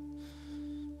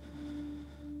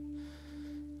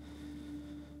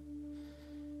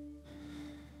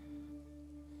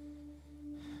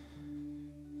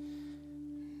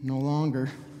 No longer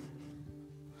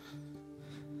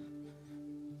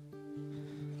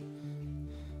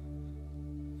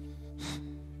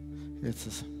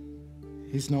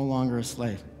he's no longer a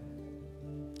slave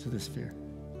to this fear.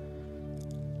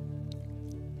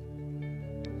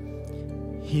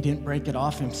 He didn't break it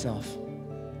off himself.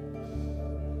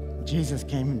 Jesus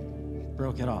came and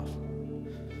broke it off.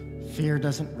 Fear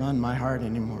doesn't run my heart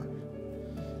anymore.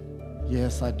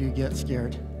 Yes, I do get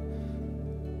scared,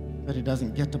 but it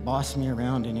doesn't get to boss me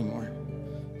around anymore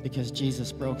because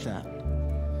Jesus broke that.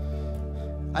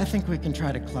 I think we can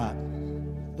try to clap.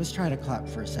 Let's try to clap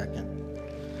for a second.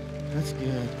 That's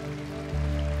good.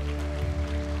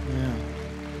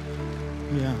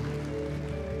 Yeah.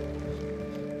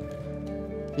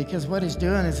 Because what he's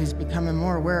doing is he's becoming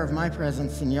more aware of my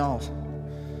presence than y'all's.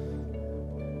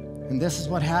 And this is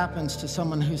what happens to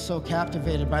someone who's so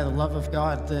captivated by the love of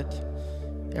God that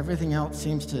everything else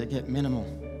seems to get minimal.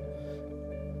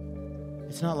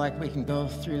 It's not like we can go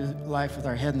through life with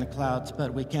our head in the clouds,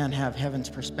 but we can have heaven's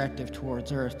perspective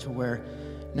towards earth to where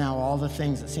now all the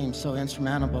things that seem so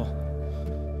insurmountable,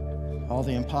 all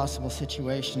the impossible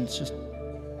situations,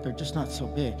 they're just not so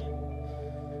big.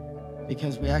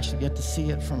 Because we actually get to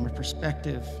see it from a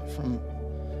perspective from,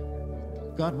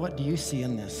 God, what do you see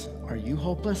in this? Are you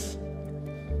hopeless?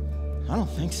 I don't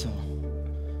think so.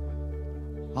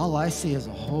 All I see is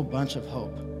a whole bunch of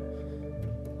hope.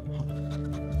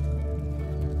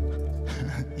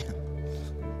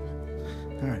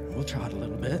 All right, we'll trot a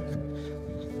little bit.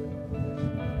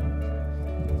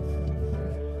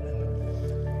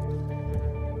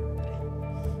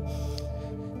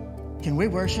 Can we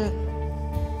worship?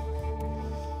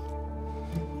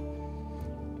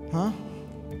 Huh?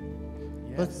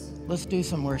 Yes. Let's do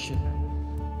some worship.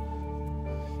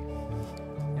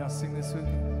 Y'all sing this with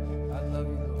me. I love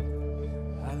you, Lord.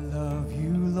 I love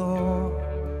you, Lord.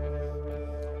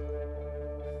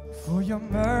 For your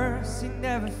mercy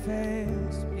never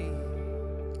fails me.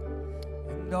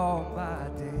 And all my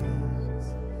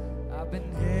days I've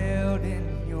been held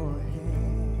in your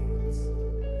hands.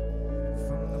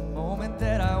 From the moment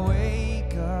that I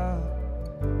wake up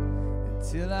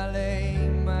until I lay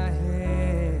my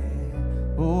head,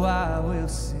 oh, I will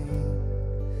sing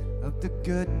of the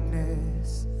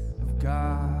goodness of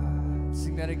God.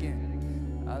 Sing that again.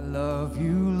 I love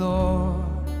you, Lord.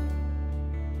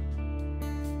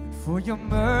 And for your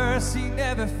mercy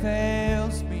never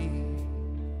fails me.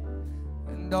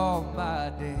 And all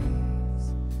my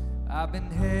days I've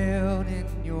been held in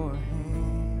your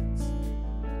hands.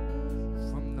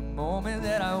 From the moment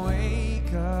that I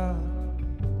wake up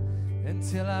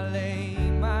until I lay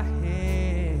my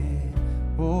head,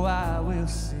 oh, I will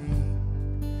sing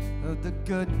of the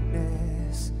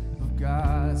goodness of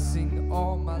God. Sing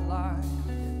all my life.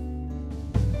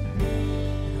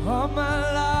 And all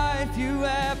my life you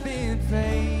have been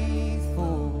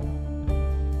faithful.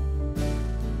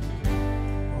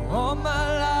 All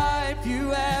my life you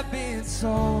have been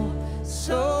so,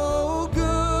 so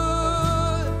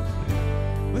good.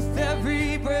 With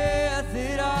every breath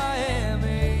that I am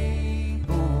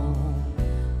able,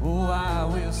 oh, I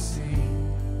will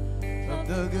sing of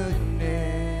the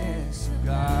goodness of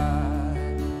God.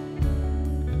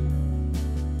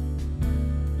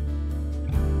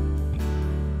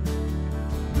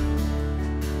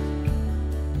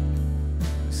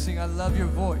 Sing, I love your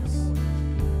voice.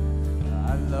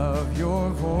 I love your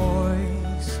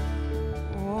voice.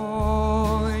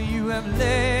 Oh, you have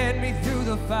led me through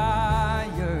the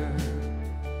fire,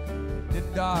 the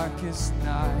darkest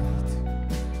night.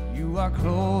 You are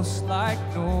close like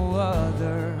no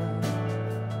other.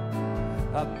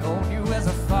 I've known you as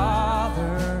a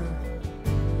father,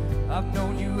 I've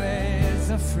known you as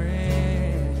a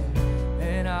friend,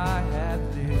 and I have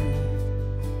lived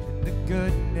in the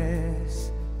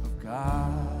goodness of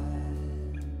God.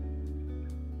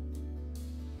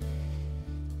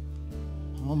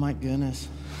 Oh my goodness.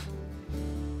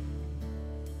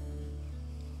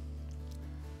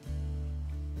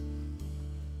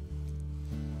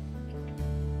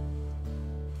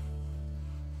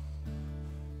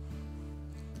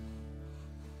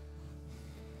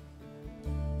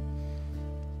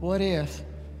 What if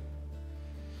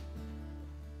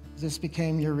this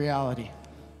became your reality?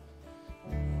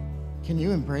 Can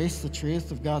you embrace the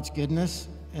truth of God's goodness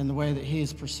and the way that He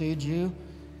has pursued you?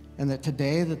 And that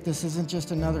today, that this isn't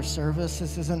just another service,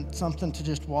 this isn't something to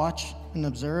just watch and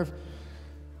observe,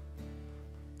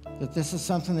 that this is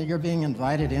something that you're being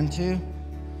invited into.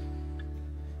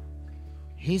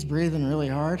 He's breathing really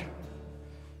hard.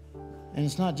 And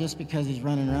it's not just because he's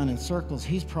running around in circles.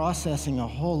 He's processing a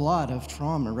whole lot of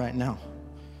trauma right now.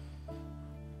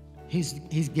 He's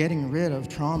getting rid of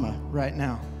trauma right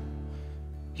now.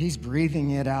 He's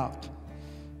breathing it out.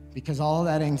 Because all of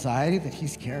that anxiety that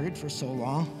he's carried for so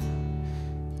long,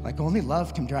 like only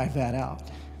love can drive that out.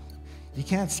 You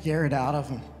can't scare it out of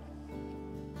him.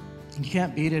 You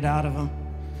can't beat it out of him.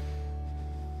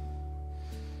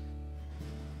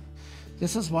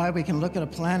 This is why we can look at a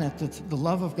planet that the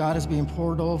love of God is being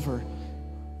poured over,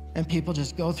 and people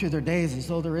just go through their days as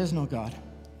though there is no God.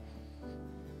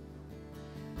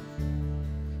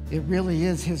 It really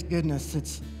is His goodness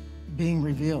that's being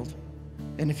revealed.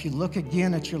 And if you look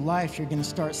again at your life, you're going to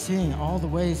start seeing all the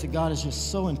ways that God is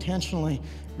just so intentionally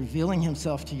revealing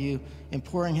Himself to you and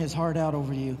pouring His heart out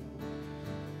over you.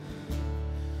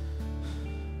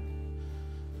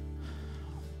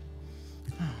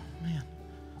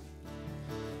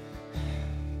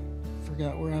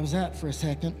 Forgot where I was at for a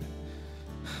second.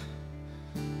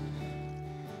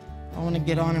 I want to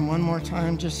get on him one more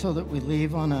time just so that we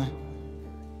leave on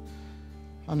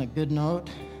a good note,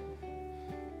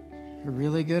 a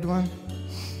really good one.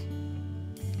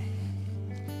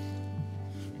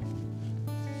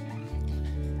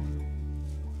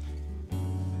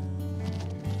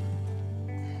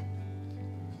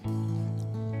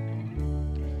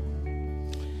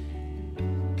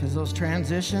 because those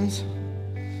transitions,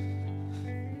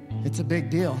 it's a big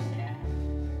deal.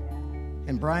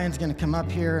 And Brian's going to come up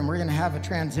here and we're going to have a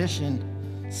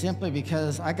transition simply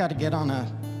because I got to get on a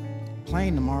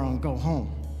plane tomorrow and go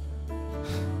home.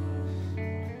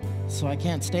 So I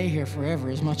can't stay here forever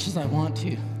as much as I want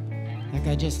to. Like,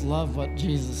 I just love what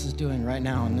Jesus is doing right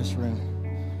now in this room.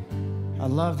 I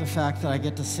love the fact that I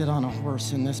get to sit on a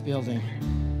horse in this building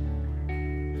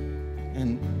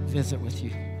and visit with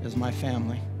you as my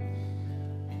family.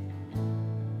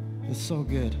 It's so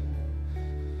good.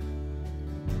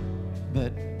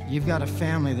 But you've got a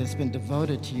family that's been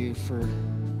devoted to you for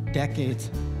decades.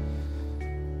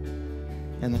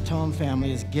 And the Tome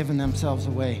family has given themselves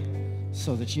away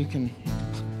so that you can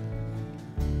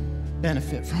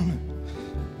benefit from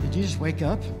it. Did you just wake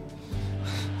up?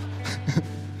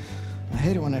 I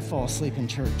hate it when I fall asleep in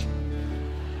church.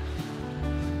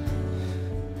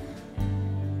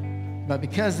 But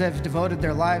because they've devoted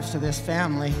their lives to this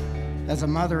family, as a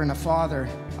mother and a father,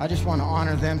 I just want to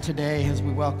honor them today as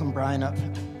we welcome Brian up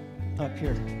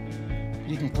here.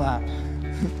 You can clap.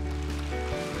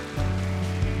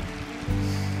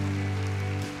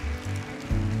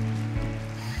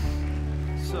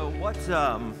 So what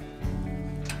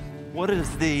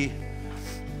is the,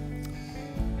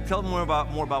 tell me more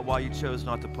about why you chose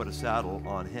not to put a saddle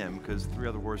on him, because 3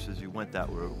 other horses you went that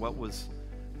route. What was,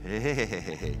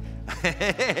 hey.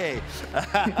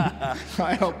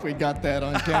 I hope we got that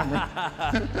on camera.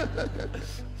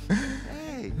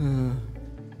 Hey.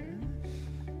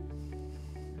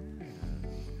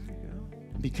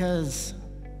 Because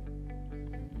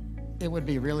it would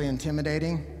be really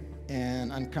intimidating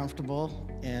and uncomfortable,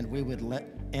 and we would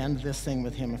end this thing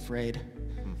with him afraid.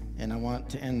 And I want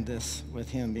to end this with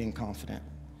him being confident.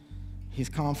 He's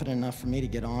confident enough for me to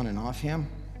get on and off him.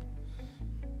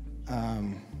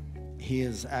 He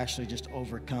is actually just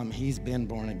overcome. He's been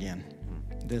born again.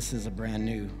 This is a brand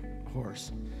new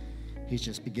horse. He's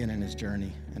just beginning his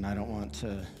journey, and I don't want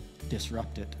to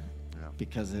disrupt it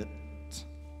because it's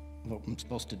what I'm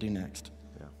supposed to do next.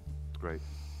 Yeah, great.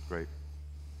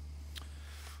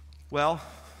 Well,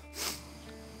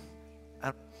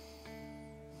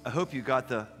 I hope you got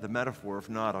the metaphor. If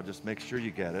not, I'll just make sure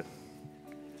you get it.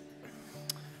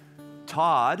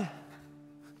 Todd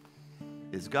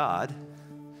is God,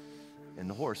 and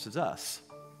the horse is us.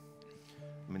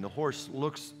 I mean, the horse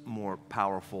looks more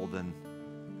powerful than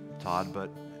Todd, but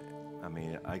I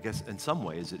mean, I guess in some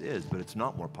ways it is, but it's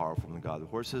not more powerful than God. The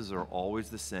horses are always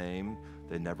the same.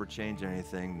 They never change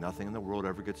anything. Nothing in the world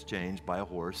ever gets changed by a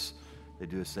horse. They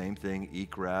do the same thing,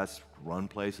 eat grass, run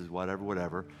places,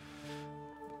 whatever.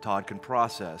 Todd can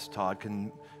process. Todd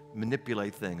can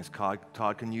manipulate things.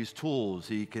 Todd can use tools.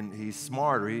 He's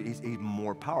smarter. He's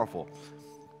more powerful.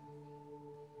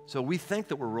 So we think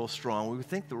that we're real strong. We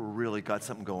think that we're really got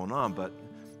something going on, but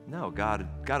no, God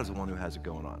is the one who has it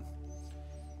going on.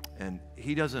 And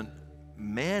he doesn't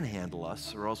manhandle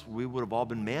us, or else we would have all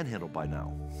been manhandled by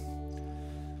now.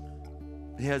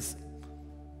 He has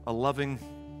a loving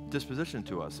disposition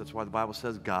to us. That's why the Bible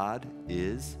says God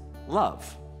is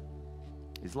love.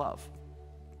 He's love.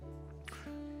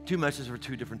 2 messages for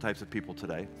 2 different types of people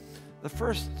today. The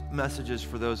first message is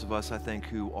for those of us, I think,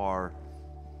 who are,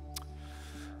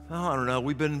 I don't know,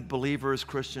 we've been believers,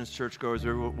 Christians, churchgoers,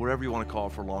 whatever you want to call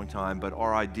it, for a long time, but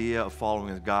our idea of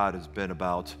following God has been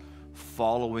about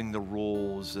following the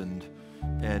rules and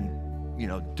you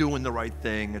know, doing the right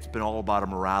thing. It's been all about a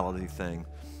morality thing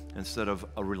instead of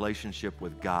a relationship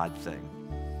with God thing.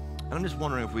 And I'm just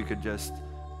wondering if we could just,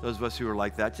 those of us who are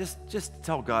like that, just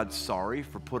tell God sorry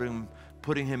for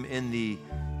putting him in the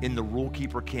rule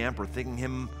keeper camp, or thinking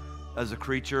him as a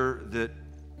creature that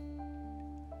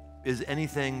is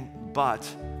anything but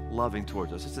loving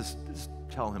towards us. Just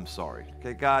tell him sorry.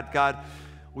 Okay, God,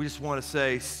 we just want to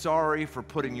say sorry for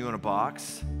putting you in a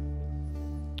box.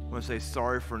 I want to say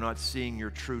sorry for not seeing your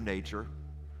true nature.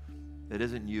 It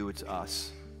isn't you, it's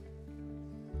us.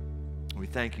 We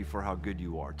thank you for how good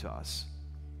you are to us.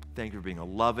 Thank you for being a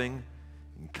loving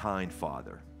and kind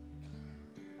Father.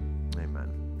 Amen.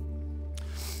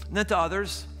 And then to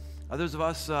others of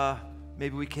us,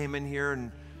 maybe we came in here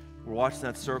and we're watching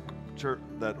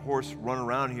that horse run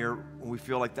around here, and we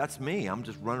feel like that's me. I'm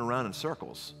just running around in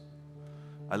circles.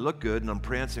 I look good and I'm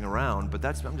prancing around, but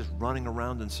I'm just running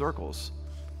around in circles.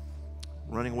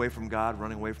 Running away from God,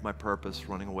 running away from my purpose,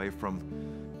 running away from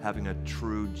having a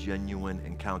true, genuine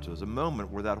encounter. There's a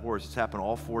moment where that horse, it's happened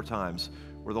all 4 times,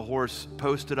 where the horse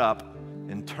posted up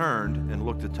and turned and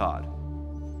looked at Todd.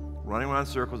 Running around in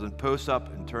circles and post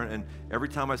up and turn, and every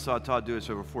time I saw Todd do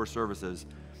this over 4 services,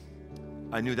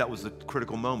 I knew that was the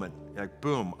critical moment. Like,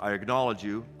 boom, I acknowledge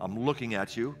you, I'm looking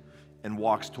at you, and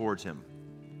walks towards him.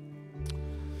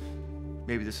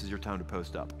 Maybe this is your time to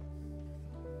post up.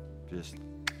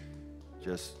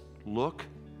 Just look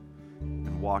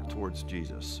and walk towards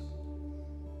Jesus.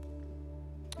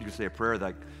 You can say a prayer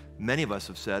that many of us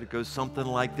have said. It goes something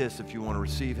like this: if you want to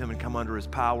receive him and come under his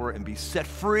power and be set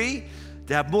free,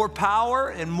 to have more power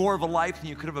and more of a life than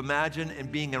you could have imagined,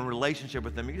 and being in a relationship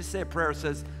with him. You can just say a prayer that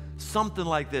says something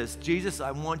like this: Jesus,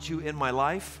 I want you in my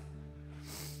life.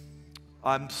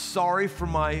 I'm sorry for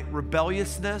my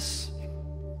rebelliousness.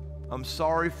 I'm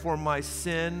sorry for my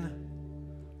sin.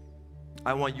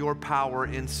 I want your power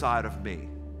inside of me.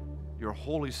 Your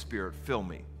Holy Spirit, fill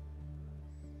me.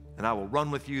 And I will run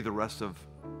with you the rest of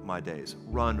my days.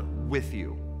 Run with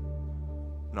you,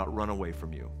 not run away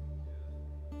from you.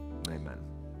 Amen.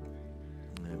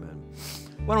 Amen.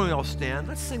 Why don't we all stand?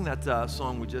 Let's sing that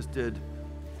song we just did.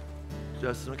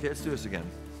 Justin, okay, let's do this again.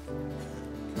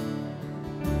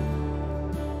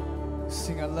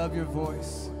 Sing, I love your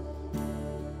voice.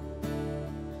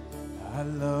 I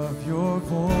love your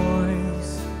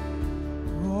voice.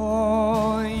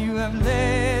 Oh, you have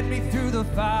led me through the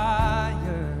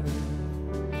fire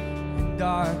in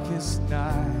darkest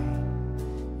night.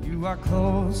 You are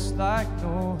close like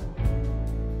no.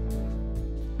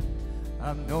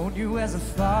 I've known you as a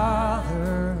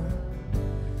father.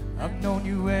 I've known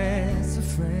you as a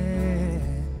friend.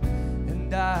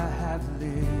 And I have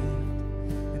lived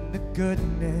in the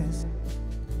goodness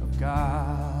of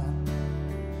God.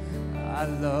 I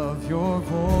love your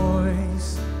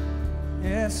voice.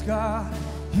 Yes, God,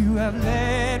 you have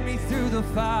led me through the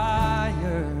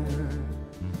fire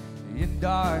in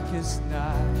darkest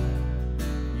night.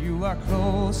 You are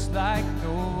close like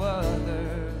no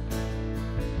other.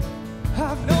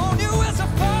 I've known you as a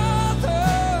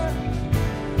father.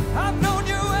 I've known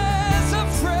you as a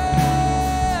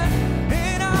friend.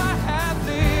 And I have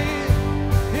lived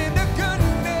in the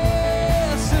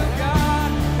goodness of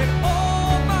God. And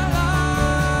all my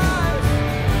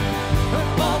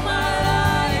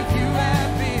life, you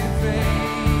have been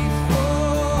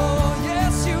faithful.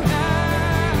 Yes, you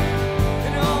have.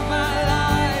 And all my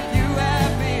life, you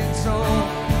have been so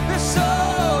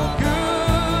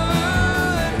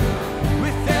good.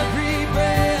 With every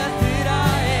breath that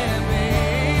I am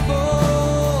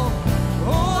able,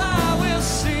 oh, I will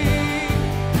sing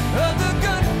of the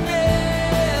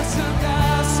goodness of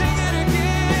God. Sing it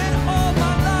again. All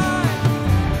my life,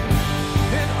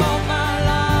 and all my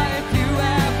life, you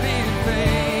have been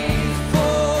faithful.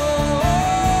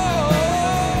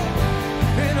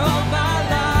 And all my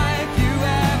life, you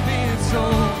have been so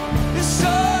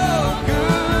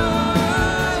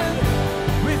good.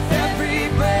 With every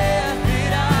breath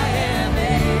that I am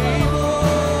able,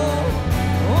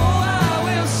 oh, I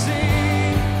will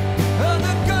sing of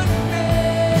the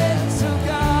goodness of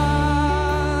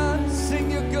God.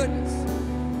 Sing your goodness.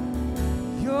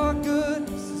 Your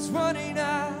goodness is running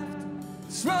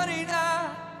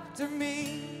after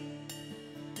me.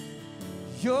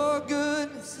 Your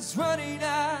goodness is running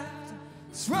after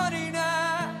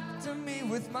me.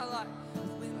 With my life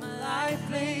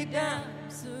laid down,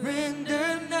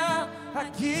 surrender now. I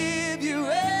give you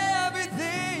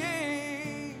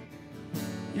everything.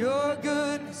 Your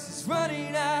goodness is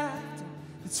running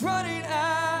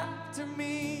after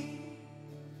me.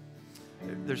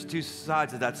 There's two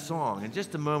sides of that song. In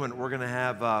just a moment, we're going to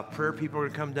have prayer people are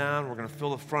going to come down. We're going to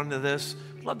fill the front of this.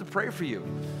 I'd love to pray for you.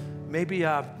 Maybe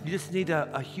you just need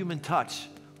a human touch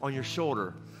on your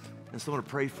shoulder and someone to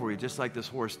pray for you, just like this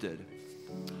horse did.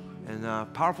 And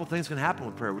powerful things can happen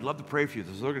with prayer. We'd love to pray for you.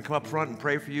 So we're going to come up front and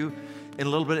pray for you in a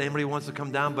little bit. Anybody who wants to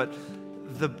come down. But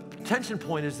the tension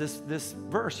point is this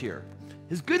verse here.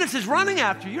 His goodness is running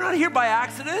after you. You're not here by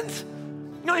accident.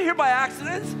 You're not here by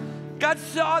accident. God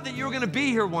saw that you were going to be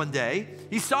here one day.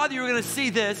 He saw that you were going to see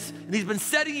this, and he's been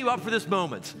setting you up for this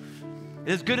moment. And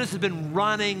his goodness has been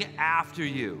running after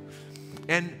you.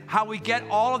 And how we get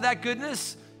all of that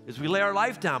goodness is we lay our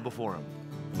life down before him.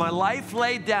 My life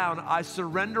laid down, I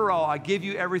surrender all, I give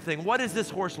you everything. What has this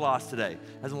horse lost today?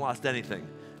 Hasn't lost anything.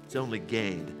 It's only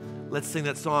gained. Let's sing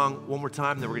that song one more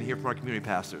time, then we're going to hear from our community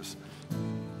pastors.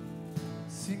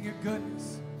 Sing your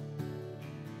goodness.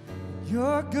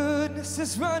 Your goodness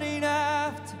is running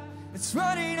after, it's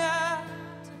running after.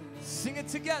 Sing it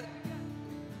together.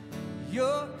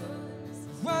 Your goodness is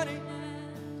running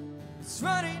after, it's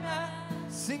running after.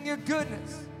 Sing your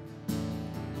goodness.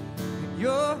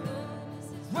 Your goodness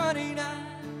is running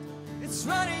after, it's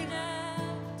running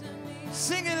after me.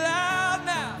 Sing it loud.